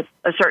certain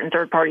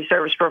third-party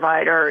service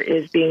provider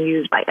is being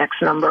used by X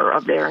number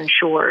of their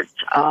insureds.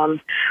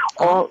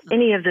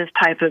 Any of this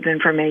type of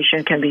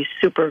information can be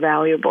super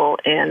valuable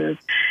in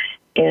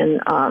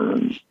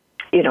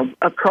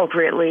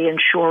appropriately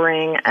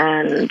insuring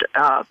and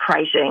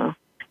pricing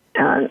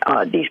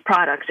these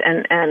products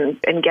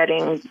and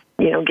getting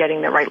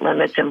the right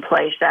limits in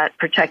place that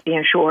protect the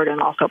insured and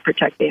also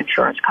protect the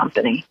insurance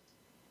company.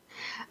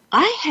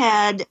 I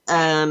had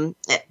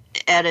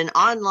at an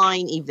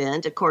online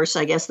event, of course,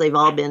 I guess they've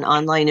all been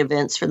online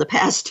events for the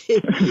past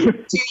 2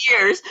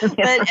 years, but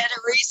at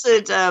a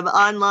recent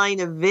online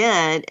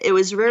event, it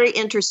was very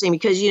interesting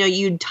because,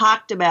 you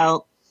talked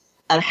about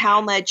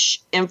how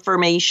much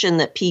information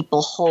that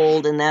people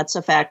hold, and that's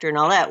a factor and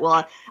all that.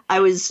 Well, I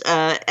was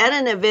at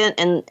an event,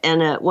 and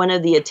one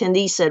of the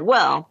attendees said,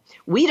 well,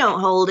 we don't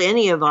hold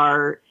any of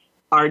our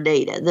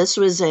data. This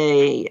was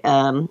a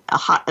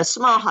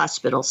small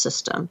hospital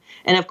system.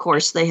 And, of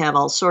course, they have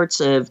all sorts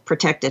of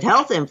protected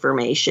health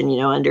information,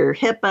 under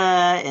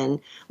HIPAA and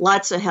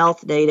lots of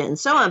health data and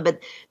so on. But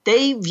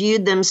they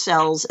viewed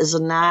themselves as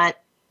not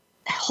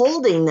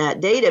holding that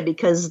data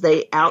because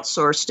they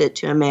outsourced it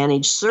to a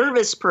managed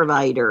service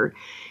provider.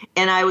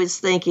 And I was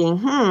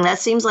thinking, that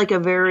seems like a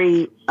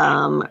very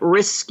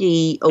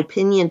risky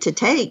opinion to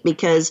take,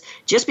 because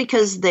just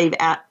because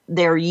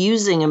they're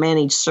using a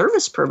managed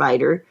service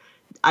provider,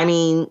 I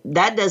mean,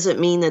 that doesn't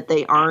mean that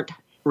they aren't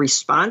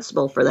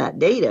responsible for that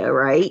data,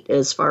 right?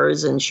 As far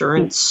as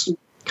insurance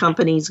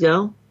companies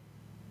go.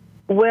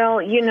 Well,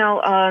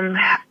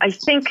 I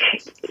think,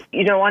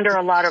 under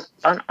a lot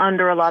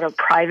of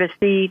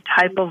privacy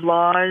type of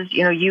laws,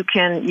 you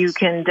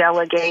can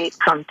delegate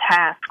some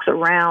tasks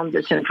around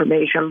this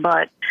information,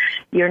 but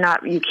you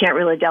can't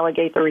really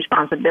delegate the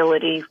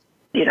responsibility,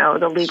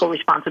 the legal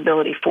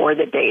responsibility for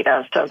the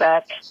data. So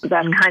that's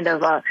kind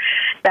of an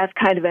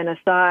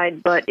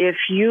aside. But if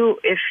you're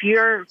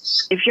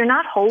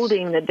not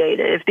holding the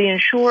data, if the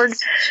insured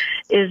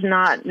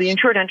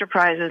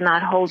enterprise is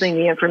not holding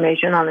the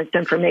information on its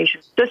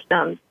information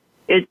system,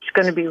 it's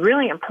going to be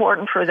really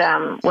important for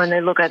them when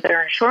they look at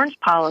their insurance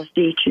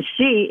policy to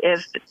see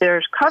if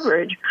there's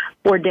coverage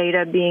for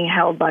data being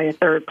held by a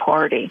third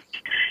party.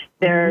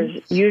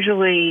 There's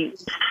usually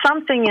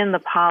something in the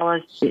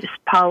policy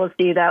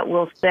that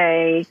will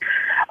say,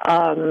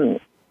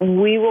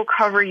 we will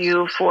cover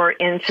you for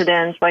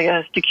incidents like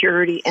a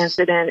security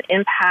incident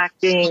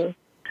impacting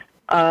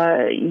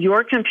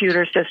your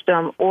computer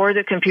system or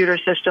the computer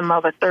system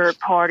of a third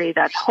party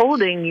that's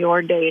holding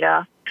your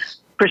data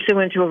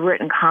pursuant to a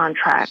written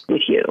contract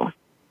with you.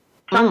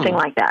 Something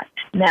like that.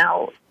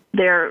 Now,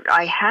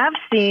 I have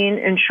seen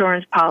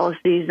insurance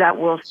policies that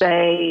will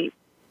say,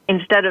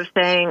 instead of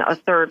saying a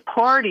third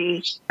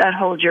party that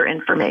holds your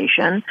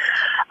information,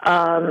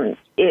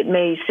 it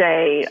may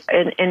say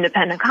an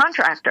independent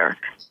contractor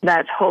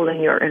that's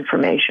holding your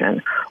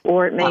information,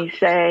 or it may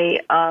say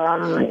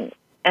an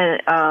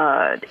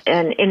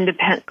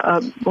independent.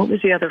 What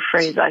was the other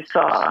phrase I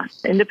saw?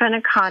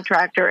 Independent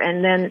contractor,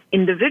 and then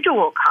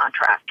individual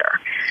contractor.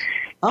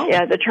 Oh.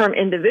 Yeah, the term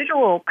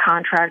individual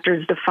contractor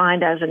is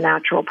defined as a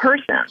natural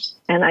person.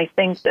 And I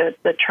think that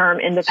the term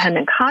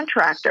independent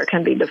contractor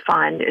can be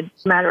defined,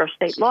 it's a matter of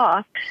state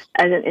law,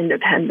 as an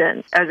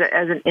independent, as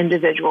an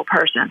individual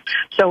person.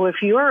 So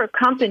if you're a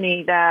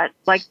company that,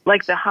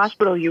 like the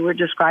hospital you were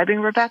describing,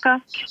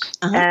 Rebecca,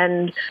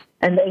 and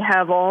they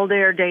have all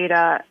their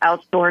data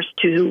outsourced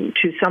to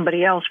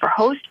somebody else for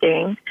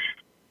hosting,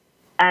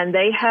 And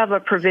they have a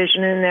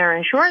provision in their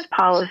insurance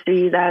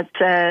policy that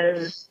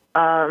says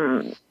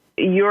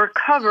you're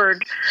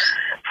covered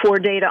for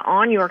data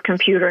on your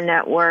computer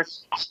network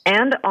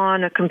and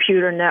on a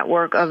computer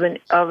network of an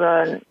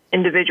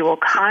individual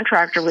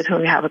contractor with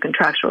whom you have a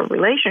contractual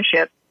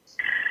relationship.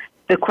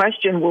 The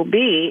question will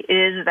be,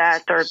 is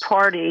that third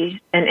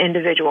party an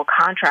individual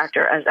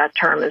contractor as that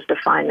term is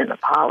defined in the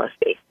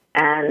policy?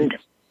 And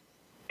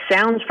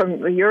sounds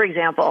from your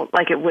example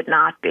like it would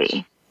not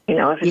be.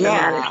 If it's a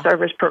managed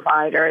service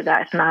provider,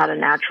 that's not a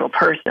natural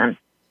person.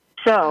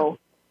 So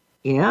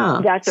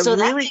that's a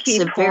really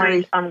key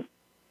point. Well, I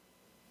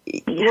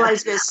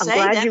was going to say,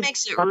 that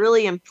makes it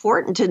really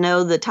important to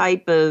know the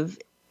type of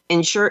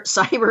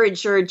cyber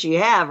insurance you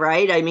have,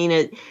 right? I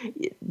mean,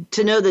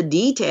 to know the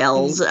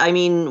details. Mm-hmm. I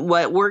mean,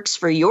 what works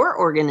for your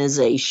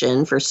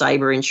organization for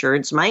cyber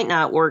insurance might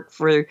not work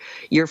for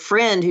your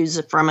friend who's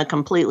from a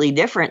completely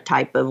different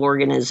type of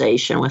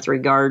organization with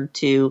regard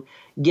to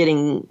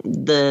getting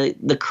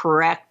the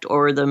correct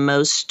or the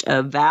most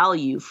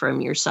value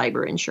from your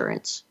cyber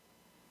insurance.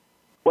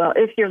 Well,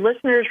 if your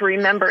listeners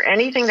remember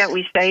anything that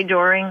we say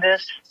during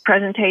this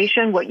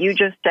presentation, what you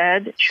just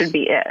said should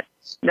be it.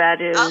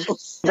 That is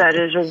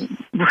a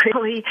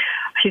really,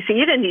 you see,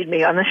 you didn't need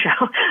me on the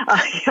show.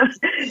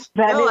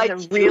 That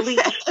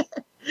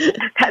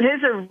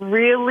is a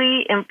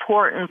really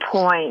important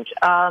point.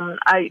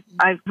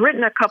 I've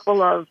written a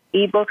couple of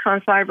ebooks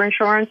on cyber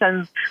insurance,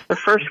 and the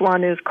first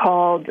one is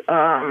called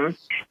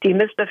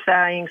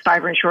Demystifying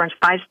Cyber Insurance,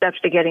 5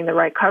 Steps to Getting the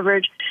Right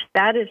Coverage.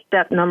 That is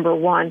step number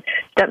one.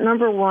 Step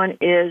number one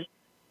is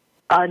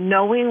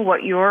knowing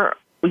what your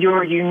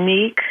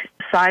unique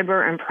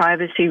cyber and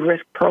privacy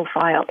risk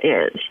profile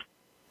is.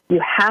 You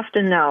have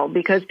to know,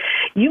 because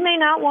you may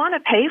not want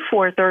to pay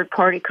for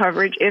third-party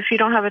coverage if you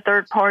don't have a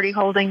third party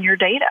holding your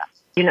data.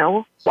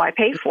 Why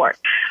pay for it?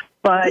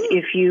 But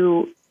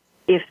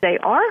if they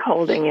are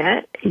holding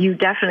it, you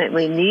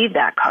definitely need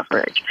that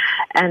coverage.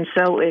 And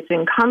so it's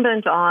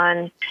incumbent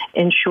on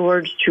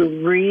insureds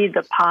to read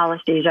the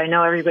policies. I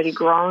know everybody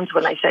groans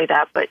when I say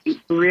that, but you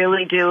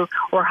really do,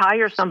 or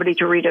hire somebody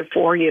to read it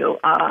for you.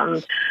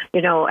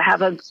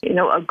 Have a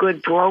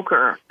good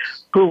broker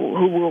who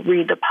will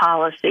read the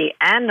policy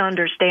and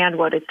understand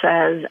what it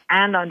says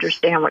and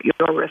understand what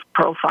your risk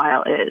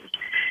profile is.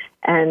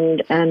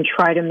 And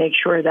try to make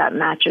sure that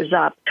matches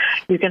up.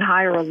 You can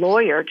hire a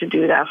lawyer to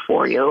do that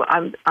for you.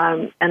 And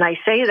I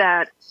say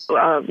that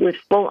with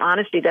full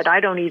honesty that I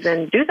don't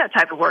even do that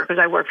type of work because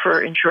I work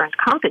for insurance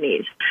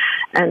companies.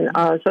 And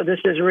so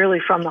this is really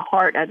from the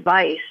heart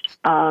advice.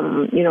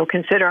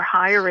 Consider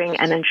hiring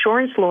an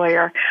insurance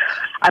lawyer.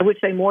 I would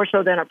say more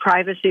so than a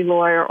privacy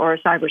lawyer or a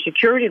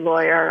cybersecurity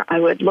lawyer. I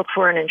would look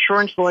for an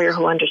insurance lawyer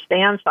who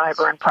understands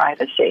cyber and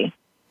privacy.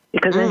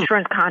 Because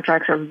insurance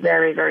contracts are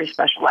very, very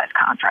specialized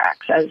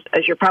contracts, as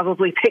you're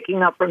probably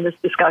picking up from this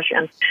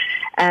discussion.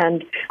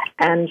 And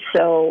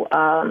so,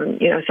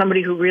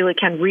 somebody who really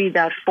can read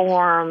that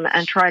form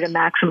and try to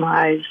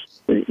maximize,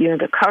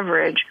 the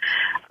coverage,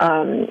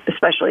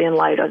 especially in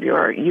light of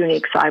your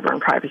unique cyber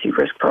and privacy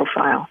risk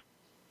profile.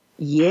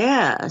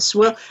 Yes.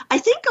 Well, I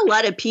think a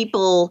lot of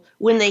people,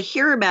 when they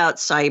hear about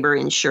cyber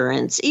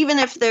insurance, even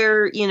if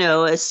they're,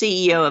 a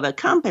CEO of a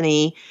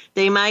company,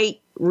 they might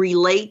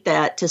relate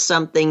that to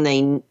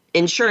something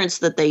insurance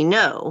that they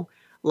know,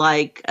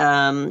 like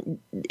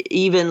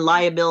even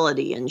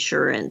liability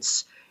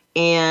insurance.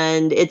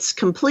 And it's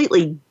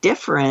completely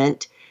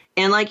different.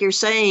 And like you're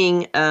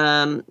saying,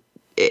 different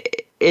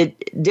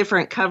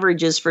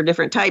coverages for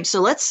different types.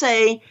 So let's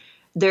say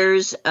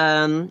there's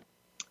an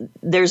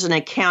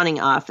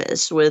accounting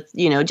office with,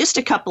 just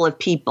a couple of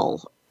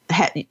people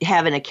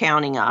have an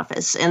accounting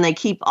office, and they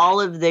keep all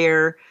of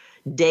their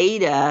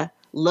data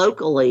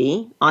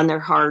locally on their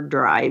hard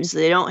drives.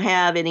 They don't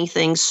have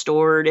anything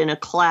stored in a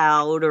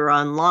cloud or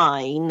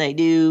online. They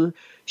do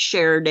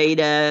share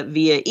data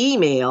via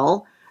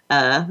email,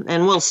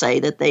 and we'll say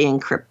that they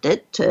encrypt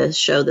it to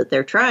show that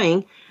they're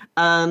trying.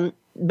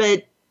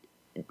 But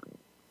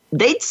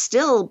they'd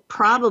still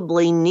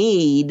probably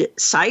need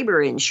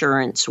cyber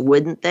insurance,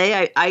 wouldn't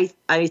they? I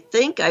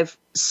think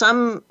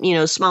some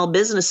small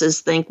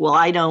businesses think, well,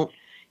 I don't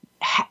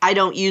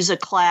use a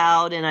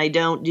cloud and I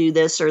don't do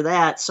this or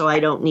that, so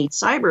I don't need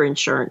cyber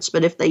insurance.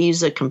 But if they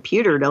use a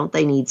computer, don't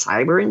they need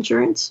cyber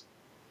insurance?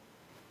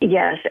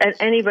 Yes.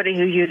 Anybody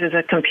who uses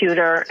a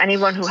computer,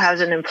 anyone who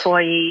has an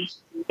employee,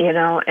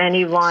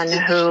 anyone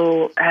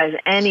who has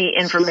any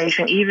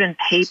information, even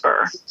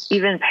paper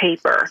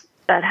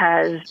that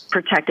has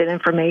protected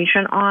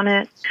information on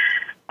it,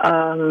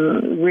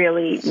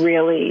 really,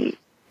 really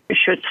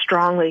should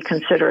strongly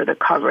consider the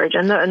coverage.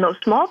 And those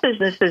small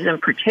businesses in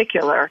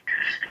particular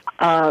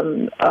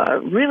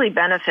really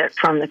benefit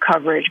from the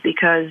coverage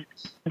because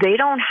they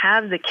don't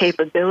have the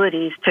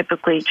capabilities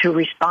typically to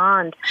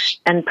respond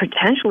and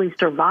potentially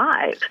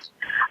survive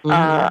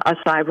a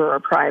cyber or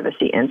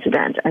privacy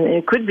incident. And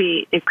it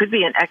is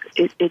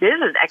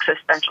an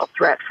existential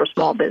threat for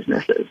small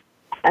businesses.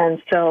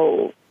 And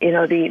so,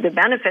 the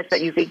benefits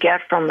that you could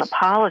get from the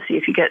policy,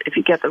 if you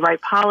get the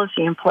right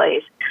policy in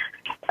place,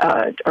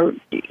 are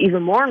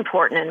even more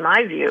important, in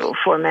my view,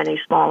 for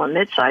many small and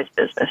mid-sized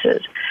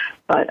businesses.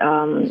 But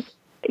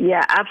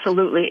yeah,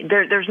 absolutely.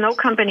 There's no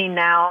company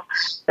now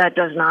that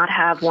does not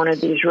have one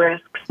of these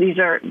risks. These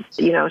are,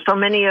 so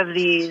many of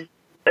these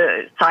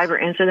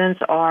cyber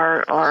incidents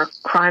are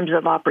crimes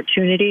of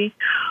opportunity,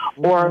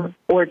 or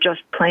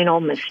just plain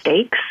old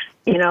mistakes,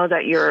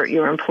 that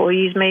your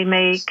employees may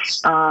make.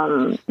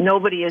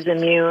 Nobody is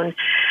immune.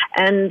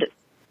 And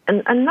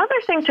another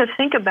thing to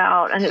think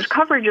about, and there's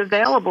coverage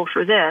available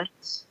for this,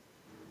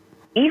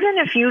 even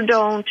if you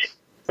don't,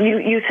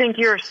 you think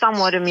you're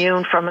somewhat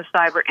immune from a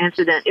cyber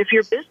incident, if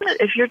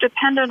you're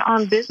dependent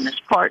on business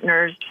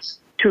partners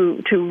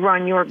to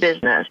run your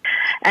business,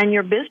 and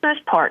your business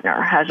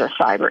partner has a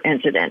cyber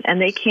incident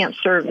and they can't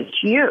service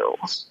you,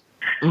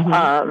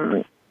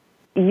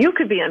 you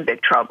could be in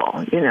big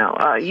trouble.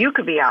 You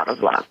could be out of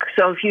luck.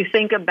 So if you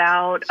think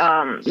about,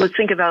 let's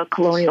think about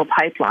Colonial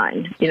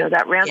Pipeline,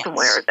 that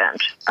ransomware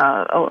event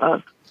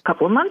a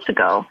couple of months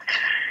ago.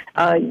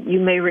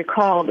 You may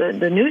recall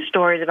the news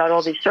stories about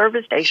all these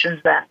service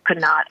stations that could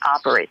not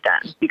operate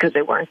then because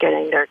they weren't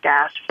getting their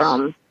gas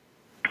from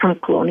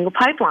Colonial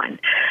Pipeline.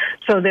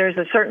 So there's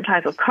a certain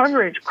type of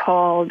coverage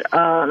called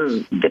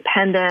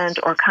dependent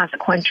or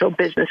consequential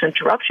business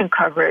interruption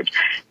coverage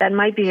that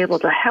might be able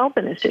to help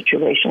in a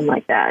situation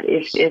like that.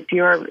 If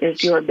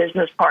your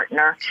business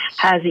partner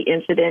has the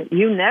incident,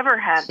 you never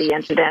have the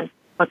incident,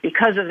 but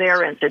because of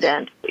their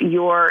incident,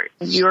 you're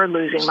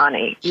losing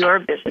money. Your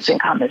business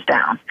income is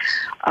down.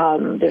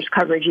 There's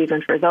coverage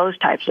even for those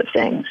types of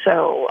things.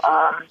 So,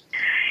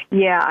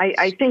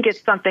 I think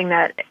it's something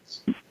that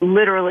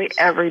literally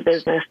every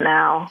business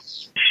now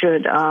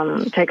should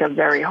take a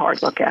very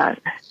hard look at.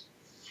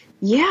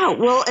 Yeah,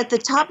 well, at the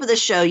top of the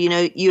show,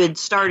 you had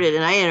started,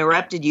 and I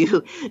interrupted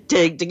you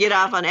to get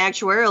off on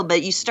actuarial,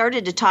 but you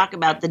started to talk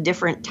about the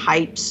different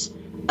types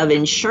of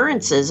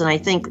insurances. And I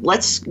think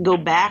let's go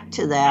back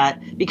to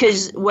that,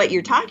 because what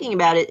you're talking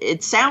about,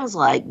 it sounds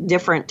like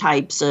different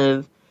types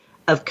of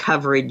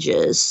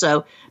coverages.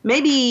 So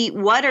maybe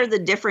what are the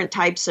different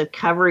types of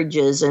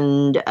coverages,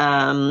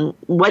 and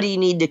what do you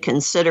need to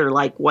consider,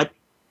 like what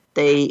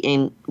they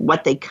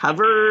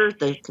cover,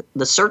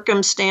 the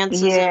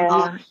circumstances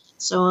involved, and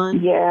so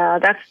on? Yeah,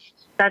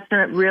 that's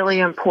a really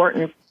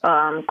important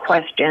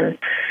question.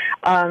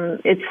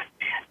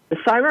 The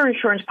cyber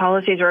insurance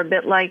policies are a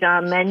bit like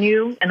a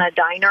menu in a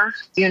diner.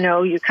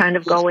 You kind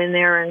of go in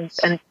there and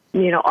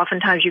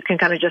oftentimes you can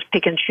kind of just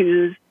pick and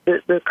choose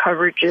the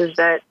coverages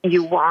that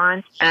you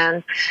want.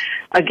 And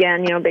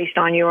again, based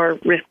on your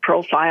risk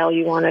profile,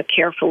 you want to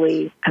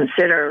carefully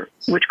consider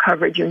which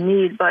coverage you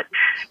need. But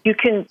you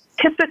can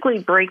typically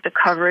break the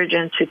coverage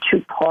into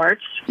two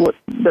parts.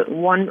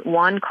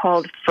 One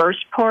called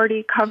first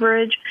party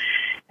coverage.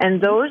 And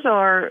those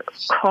are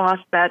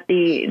costs that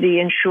the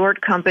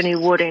insured company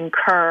would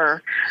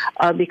incur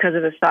because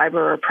of a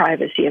cyber or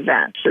privacy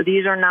event. So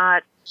these are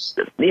not,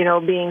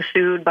 being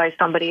sued by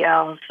somebody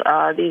else.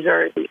 These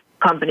are the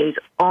company's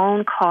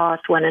own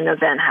costs when an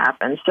event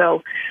happens.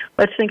 So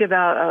let's think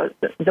about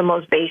the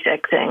most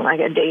basic thing, like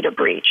a data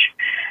breach.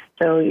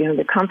 So,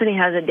 the company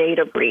has a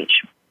data breach.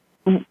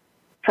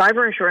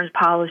 Cyber insurance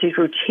policies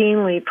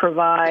routinely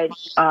provide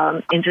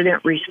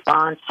incident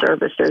response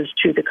services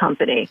to the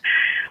company.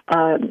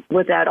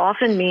 What that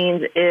often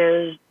means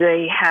is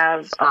they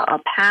have a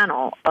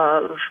panel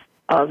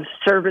of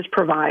service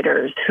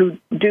providers who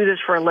do this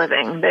for a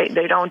living.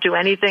 They don't do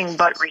anything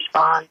but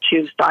respond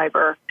to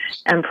cyber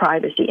and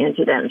privacy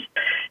incidents.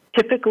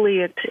 Typically,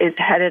 it's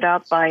headed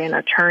up by an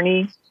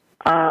attorney,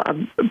 a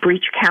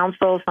breach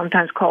counsel,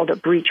 sometimes called a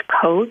breach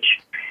coach.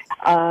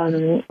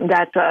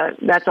 That's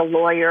a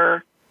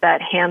lawyer that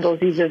handles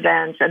these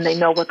events, and they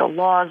know what the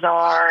laws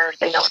are,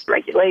 they know what the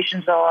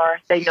regulations are,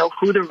 they know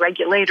who the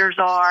regulators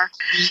are,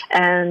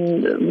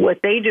 and what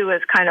they do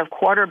is kind of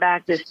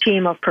quarterback this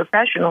team of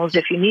professionals,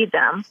 if you need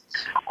them,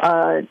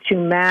 to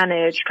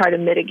manage, try to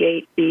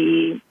mitigate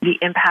the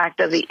impact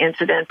of the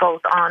incident,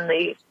 both on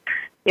the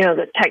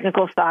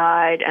technical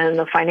side and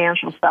the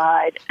financial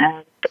side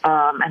and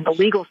the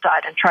legal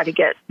side, and try to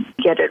get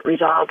it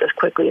resolved as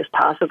quickly as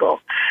possible.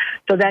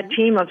 So that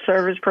team of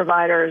service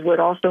providers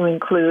would also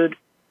include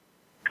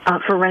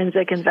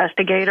forensic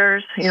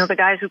investigators, the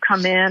guys who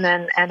come in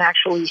and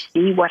actually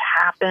see what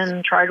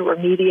happened, try to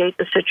remediate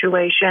the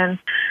situation.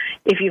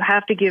 If you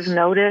have to give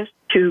notice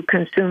to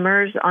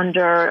consumers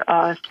under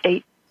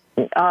state,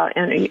 in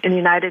the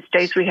United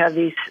States, we have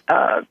these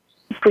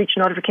breach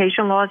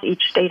notification laws.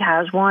 Each state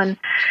has one.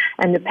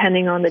 And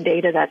depending on the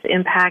data that's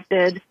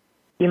impacted,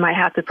 you might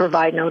have to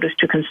provide notice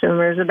to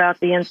consumers about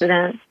the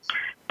incident.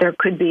 There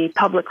could be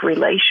public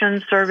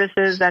relations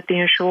services that the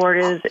insured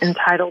is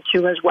entitled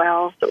to as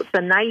well. So it's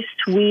a nice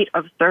suite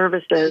of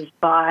services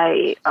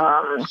by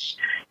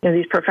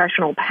these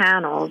professional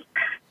panels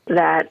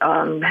that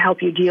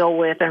help you deal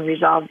with and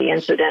resolve the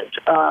incident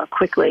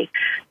quickly.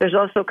 There's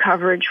also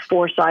coverage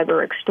for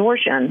cyber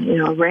extortion,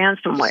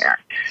 ransomware.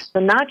 So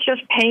not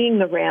just paying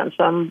the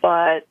ransom,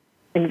 but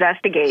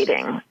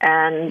investigating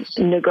and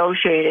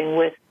negotiating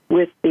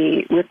with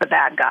the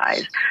bad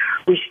guys,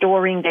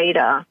 restoring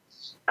data,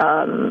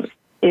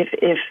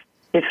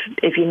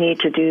 if you need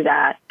to do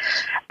that.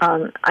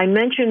 I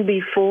mentioned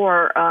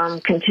before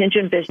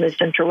contingent business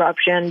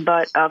interruption,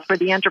 but for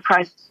the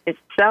enterprise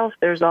itself,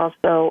 there's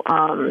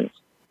also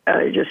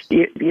just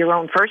your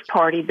own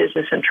first-party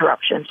business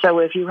interruption. So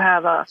if you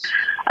have a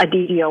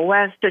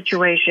DDoS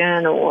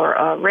situation or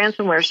a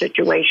ransomware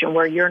situation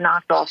where you're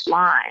knocked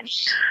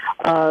offline,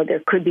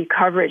 there could be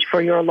coverage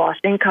for your lost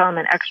income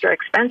and extra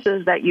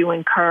expenses that you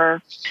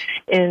incur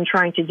in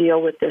trying to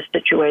deal with this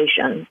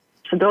situation.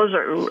 So those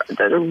are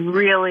a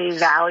really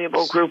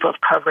valuable group of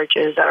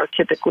coverages that are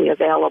typically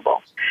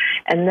available.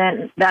 And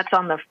then that's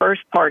on the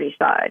first party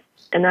side.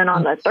 And then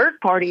on the third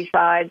party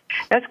side,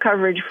 that's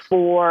coverage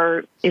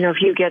for,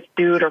 if you get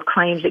sued or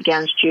claims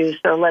against you.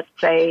 So let's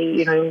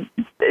say,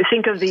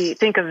 think of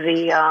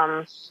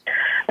the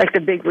like the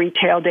big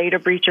retail data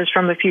breaches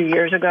from a few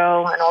years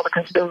ago, and all the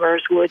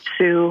consumers would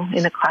sue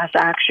in a class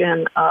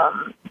action,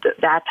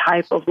 that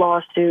type of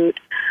lawsuit.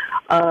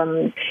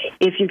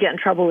 If you get in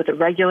trouble with the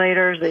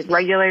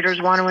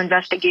regulators want to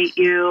investigate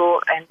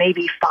you and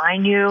maybe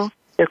fine you.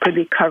 There could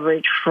be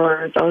coverage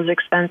for those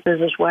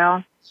expenses as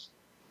well.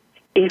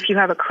 If you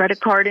have a credit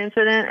card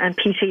incident, and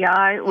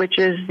PCI, which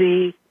is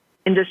the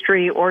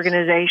industry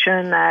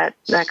organization that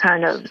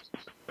kind of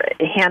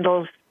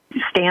handles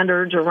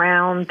standards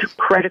around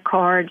credit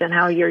cards and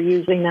how you're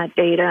using that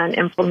data and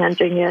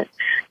implementing it,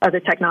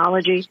 the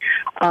technology,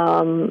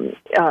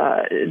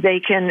 they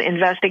can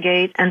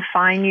investigate and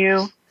fine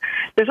you.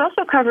 There's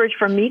also coverage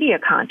for media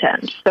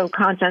content, so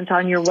content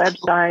on your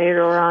website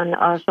or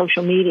on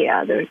social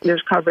media.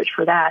 There's coverage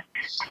for that.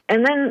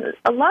 And then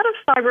a lot of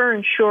cyber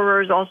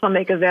insurers also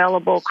make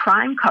available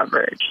crime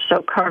coverage,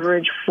 so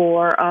coverage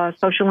for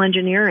social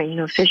engineering,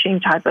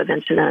 phishing type of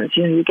incidents.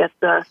 You get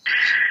the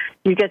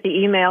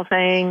email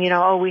saying,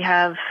 we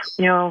have,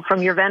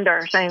 from your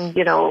vendor saying,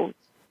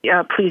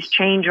 please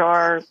change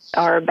our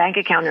bank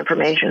account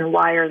information and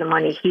wire the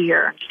money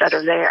here instead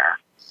of there.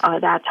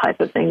 That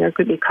type of thing. There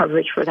could be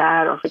coverage for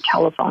that or for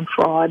telephone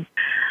fraud.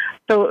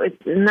 So it's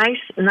a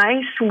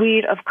nice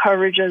suite of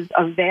coverages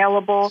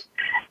available,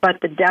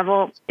 but the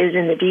devil is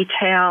in the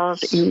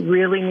details. You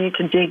really need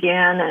to dig in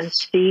and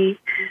see,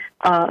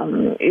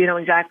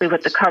 exactly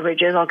what the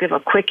coverage is. I'll give a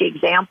quick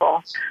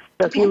example.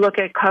 So if you look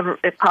at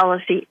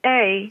policy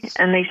A,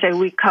 and they say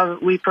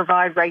we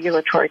provide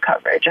regulatory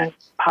coverage, and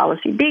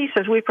policy B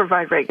says we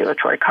provide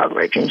regulatory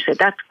coverage, and you say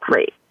that's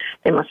great.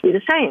 They must be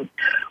the same.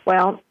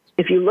 Well,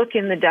 if you look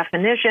in the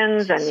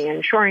definitions and the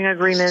insuring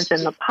agreements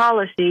and the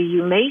policy,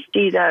 you may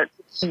see that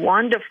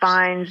one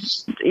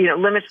defines,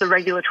 limits the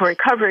regulatory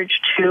coverage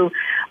to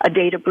a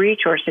data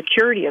breach or a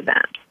security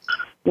event,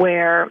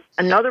 where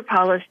another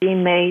policy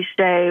may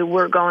say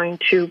we're going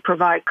to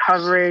provide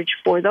coverage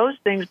for those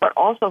things, but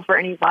also for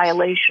any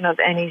violation of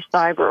any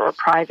cyber or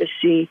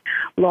privacy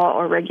law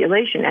or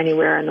regulation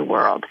anywhere in the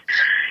world.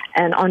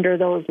 And under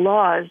those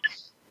laws,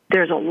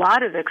 there's a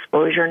lot of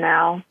exposure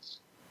now.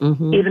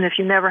 Mm-hmm. Even if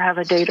you never have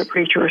a data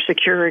breach or a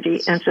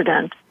security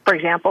incident. For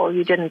example,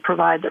 you didn't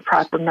provide the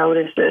proper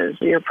notices,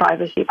 your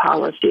privacy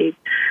policy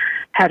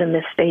had a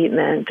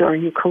misstatement, or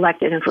you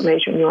collected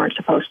information you weren't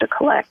supposed to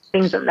collect,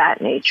 things of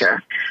that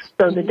nature.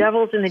 So the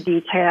devil's in the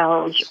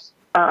details.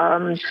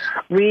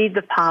 Read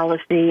the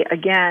policy.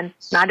 Again,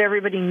 not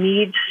everybody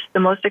needs the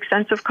most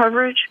extensive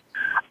coverage,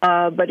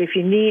 but if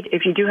you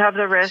do have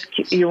the risk,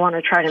 you want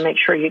to try to make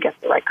sure you get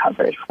the right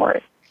coverage for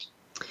it.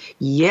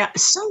 Yeah,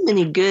 so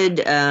many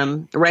good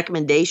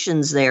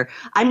recommendations there.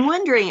 I'm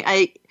wondering,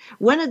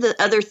 one of the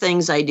other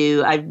things I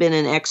do, I've been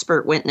an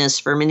expert witness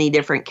for many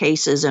different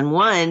cases, and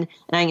I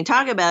can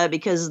talk about it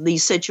because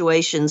these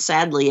situations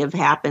sadly have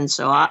happened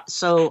so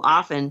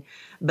often,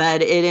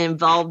 but it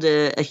involved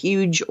a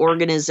huge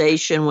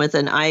organization with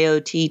an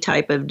IoT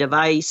type of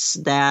device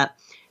that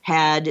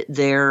had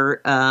they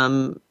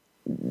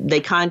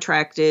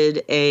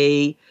contracted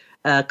a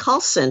call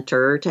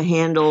center to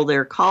handle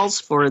their calls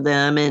for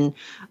them. And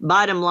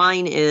bottom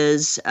line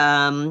is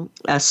a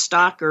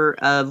stalker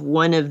of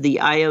one of the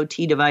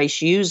IoT device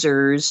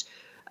users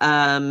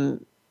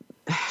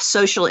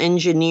social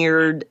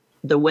engineered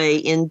the way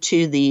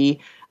into the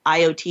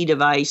IoT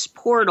device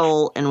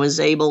portal and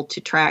was able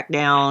to track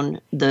down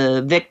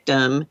the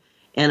victim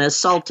and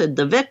assaulted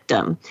the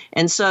victim.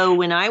 And so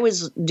when I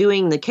was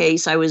doing the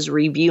case, I was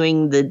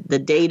reviewing the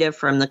data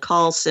from the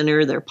call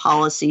center, their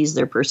policies,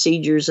 their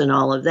procedures, and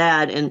all of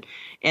that. And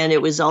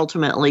it was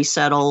ultimately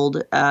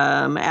settled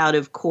out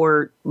of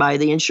court by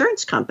the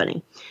insurance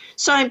company.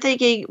 So I'm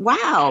thinking,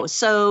 wow,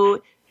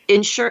 so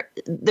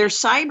their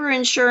cyber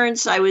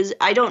insurance,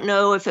 I don't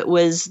know if it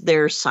was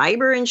their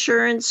cyber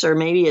insurance or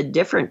maybe a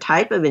different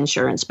type of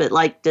insurance, but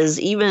does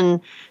even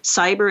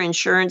cyber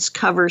insurance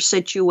cover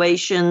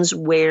situations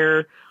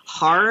where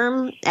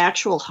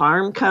actual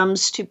harm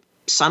comes to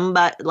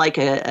somebody, like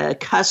a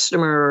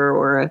customer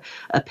or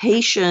a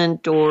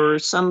patient or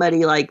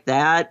somebody like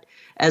that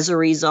as a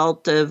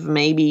result of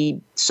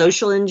maybe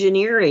social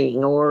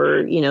engineering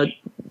or,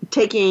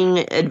 taking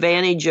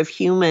advantage of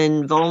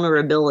human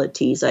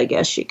vulnerabilities, I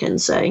guess you can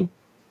say?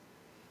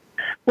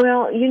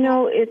 Well,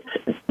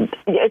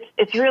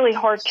 it's really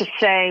hard to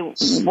say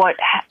what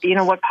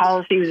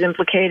policy was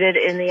implicated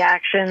in the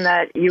action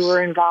that you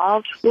were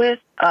involved with.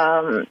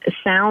 It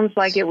sounds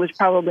like it was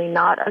probably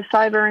not a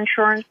cyber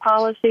insurance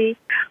policy,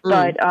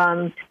 but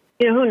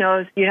who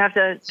knows? You'd have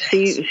to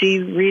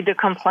read the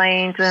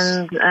complaints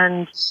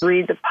and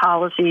read the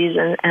policies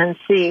and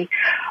see.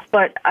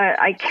 But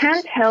I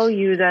can tell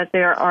you that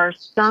there are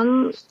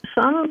some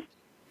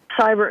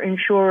cyber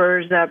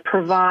insurers that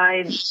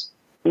provide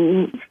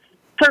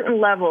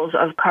certain levels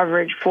of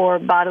coverage for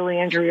bodily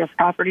injury or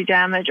property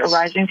damage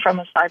arising from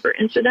a cyber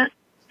incident.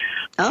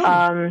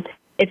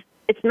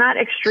 It's not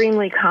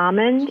extremely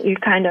common. You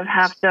kind of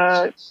have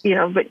to,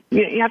 but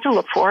you have to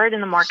look for it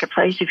in the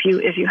marketplace if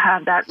you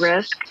have that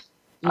risk.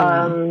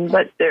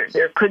 But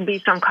there could be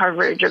some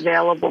coverage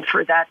available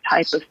for that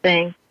type of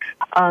thing.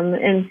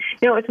 And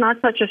it's not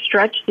such a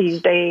stretch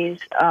these days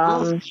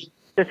to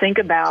think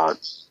about.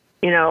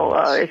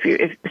 If you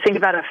think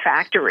about a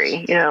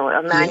factory,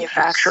 a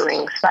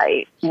manufacturing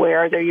site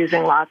where they're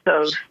using lots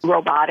of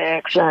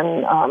robotics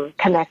and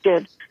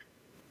connected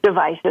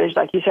devices,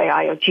 like you say,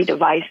 IoT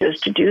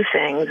devices to do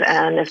things.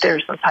 And if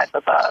there's some type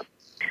of a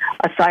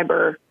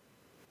cyber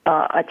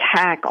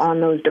attack on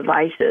those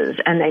devices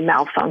and they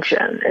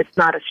malfunction, it's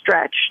not a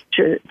stretch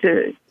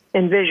to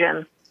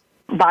envision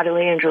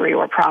bodily injury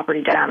or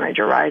property damage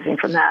arising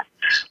from that.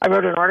 I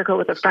wrote an article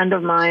with a friend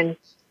of mine.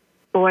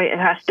 Boy, it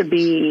has to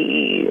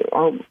be,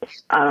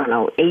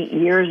 8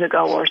 years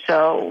ago or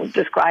so,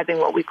 describing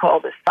what we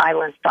call the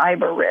silent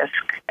cyber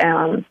risk,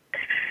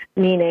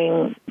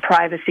 meaning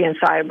privacy and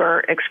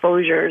cyber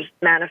exposures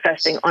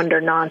manifesting under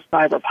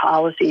non-cyber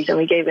policies. And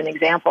we gave an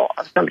example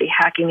of somebody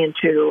hacking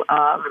into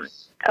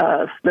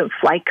the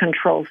flight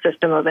control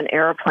system of an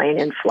airplane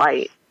in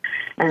flight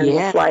and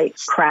the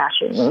flight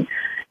crashing.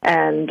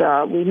 And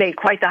we made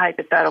quite the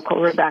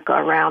hypothetical, Rebecca,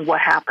 around what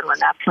happened when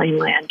that plane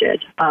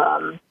landed.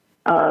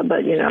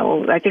 But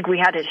I think we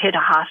had it hit a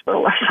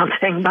hospital or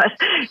something. But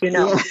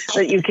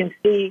but you can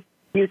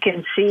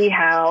see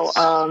how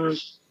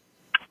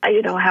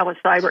how a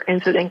cyber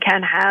incident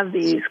can have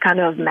these kind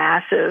of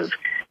massive,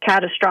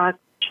 catastrophic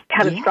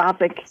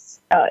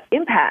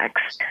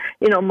impacts.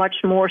 Much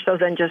more so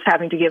than just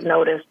having to give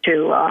notice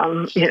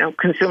to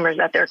consumers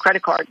that their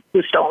credit card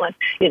was stolen.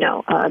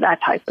 That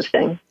type of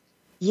thing.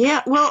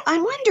 Yeah, well,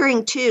 I'm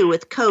wondering too,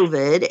 with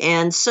COVID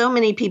and so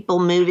many people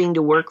moving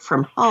to work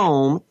from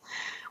home,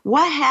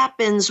 what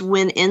happens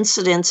when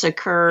incidents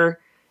occur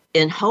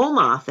in home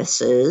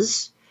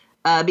offices?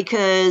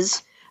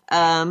 Because,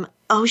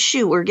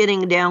 we're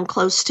getting down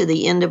close to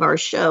the end of our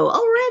show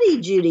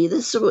already, Judy.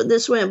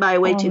 This went by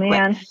way too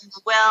quick.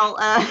 Well,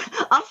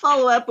 I'll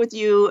follow up with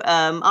you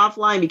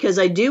offline because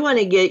I do want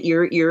to get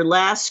your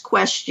last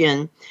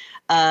question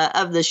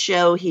of the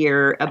show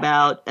here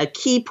about a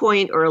key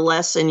point or a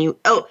lesson.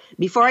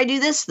 Before I do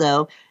this,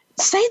 though,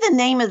 say the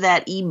name of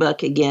that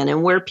ebook again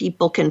and where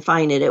people can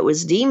find it. It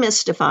was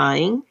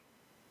Demystifying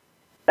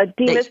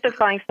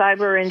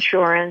Cyber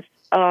Insurance.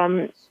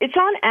 It's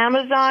on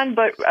Amazon,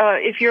 but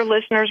if your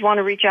listeners want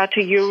to reach out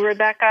to you,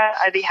 Rebecca,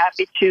 I'd be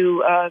happy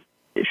to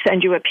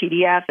send you a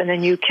PDF, and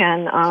then you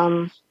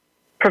can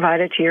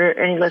provide it to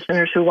any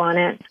listeners who want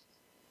it.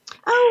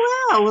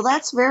 Oh, wow. Well,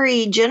 that's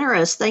very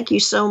generous. Thank you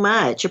so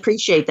much.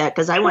 Appreciate that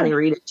because I want to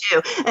read it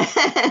too.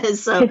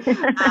 So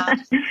I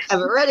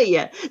haven't read it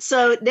yet.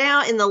 So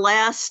now in the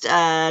last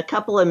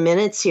couple of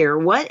minutes here,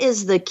 what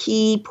is the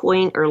key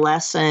point or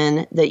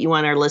lesson that you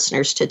want our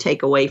listeners to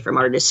take away from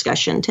our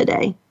discussion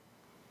today?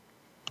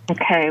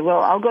 Okay,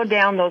 well, I'll go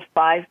down those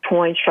 5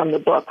 points from the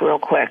book real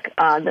quick.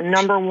 The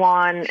number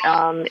one,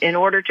 in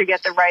order to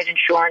get the right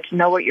insurance,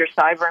 know what your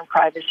cyber and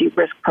privacy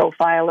risk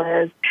profile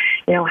is.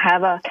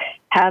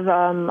 Have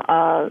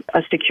a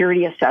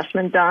security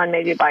assessment done,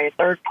 maybe by a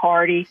third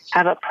party.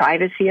 Have a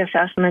privacy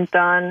assessment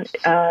done.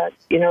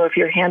 If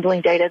you're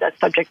handling data that's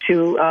subject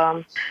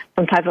to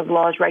some type of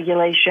laws,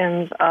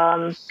 regulations,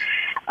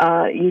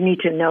 you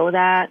need to know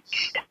that.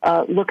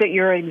 Look at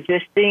your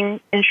existing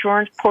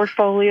insurance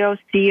portfolio.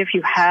 See if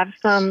you have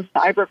some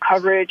cyber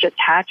coverage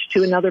attached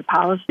to another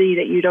policy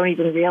that you don't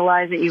even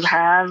realize that you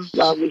have.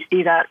 We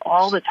see that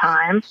all the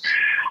time.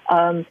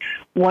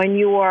 When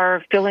you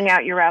are filling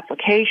out your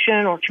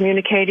application or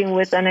communicating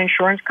with an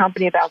insurance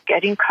company about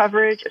getting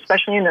coverage,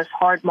 especially in this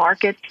hard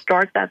market,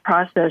 start that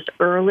process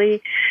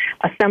early.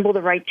 Assemble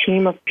the right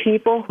team of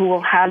people who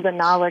will have the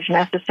knowledge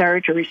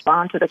necessary to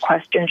respond to the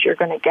questions you're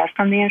going to get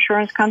from the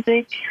insurance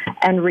company,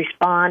 and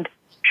respond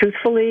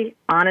truthfully,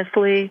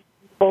 honestly,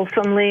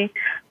 fulsomely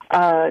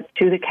to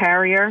the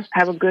carrier.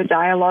 Have a good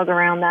dialogue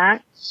around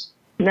that.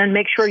 And then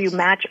make sure you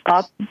match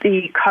up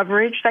the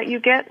coverage that you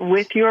get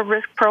with your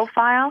risk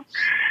profile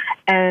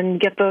and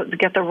get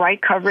the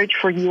right coverage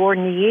for your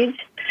needs.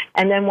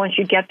 And then once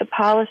you get the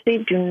policy,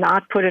 do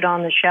not put it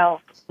on the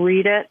shelf.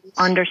 Read it,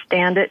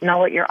 understand it, know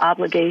what your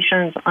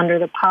obligations under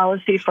the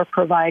policy for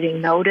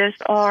providing notice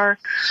are,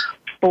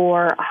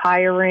 for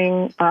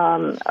hiring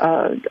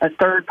a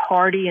third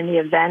party in the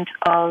event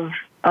of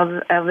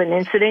an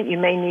incident. You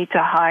may need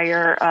to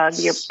hire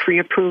the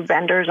pre-approved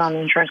vendors on the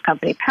insurance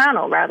company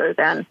panel rather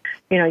than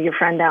your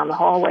friend down the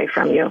hallway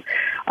from you,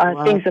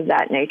 things of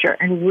that nature,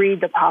 and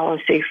read the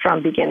policy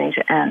from beginning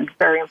to end.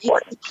 Very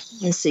important.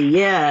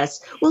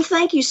 Yes. Well,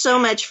 thank you so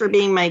much for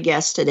being my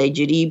guest today,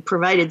 Judy. You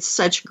provided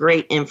such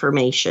great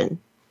information.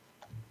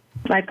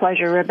 My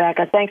pleasure,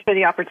 Rebecca. Thanks for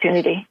the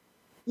opportunity.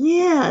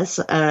 Yes,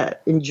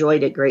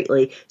 enjoyed it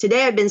greatly.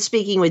 Today I've been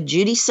speaking with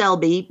Judy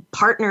Selby,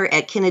 partner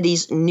at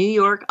Kennedy's New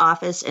York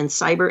office and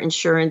cyber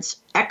insurance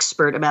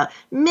expert, about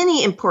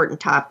many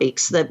important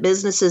topics that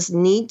businesses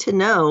need to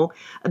know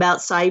about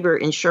cyber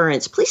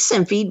insurance. Please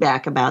send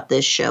feedback about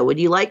this show. Would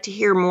you like to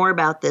hear more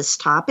about this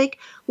topic?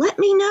 Let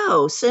me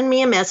know. Send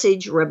me a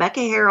message, Rebecca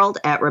Harold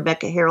at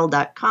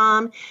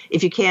RebeccaHarold.com.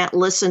 If you can't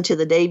listen to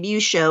the debut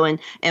show,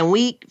 and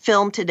we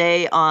filmed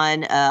today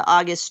on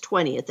August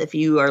 20th, if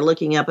you are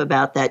looking up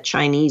about that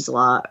Chinese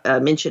law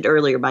mentioned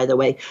earlier, by the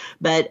way.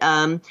 But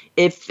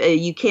if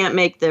you can't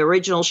make the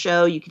original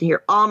show, you can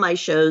hear all my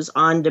shows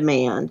on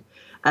demand.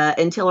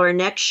 Until our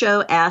next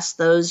show, ask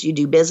those you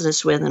do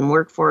business with and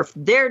work for if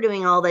they're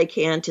doing all they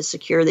can to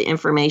secure the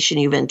information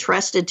you've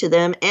entrusted to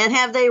them, and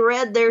have they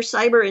read their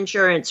cyber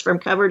insurance from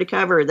cover to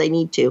cover. They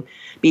need to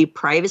be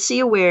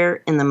privacy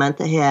aware in the month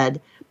ahead.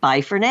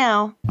 Bye for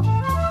now.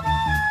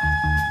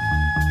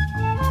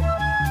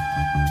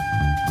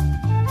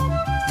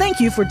 Thank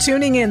you for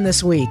tuning in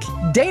this week.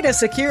 Data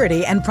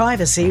security and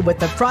privacy with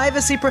the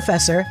Privacy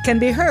Professor can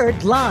be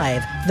heard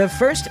live the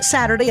first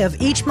Saturday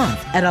of each month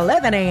at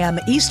 11 a.m.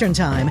 Eastern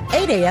Time,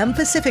 8 a.m.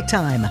 Pacific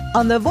Time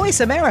on the Voice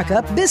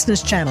America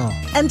Business Channel.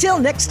 Until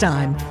next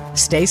time,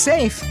 stay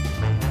safe.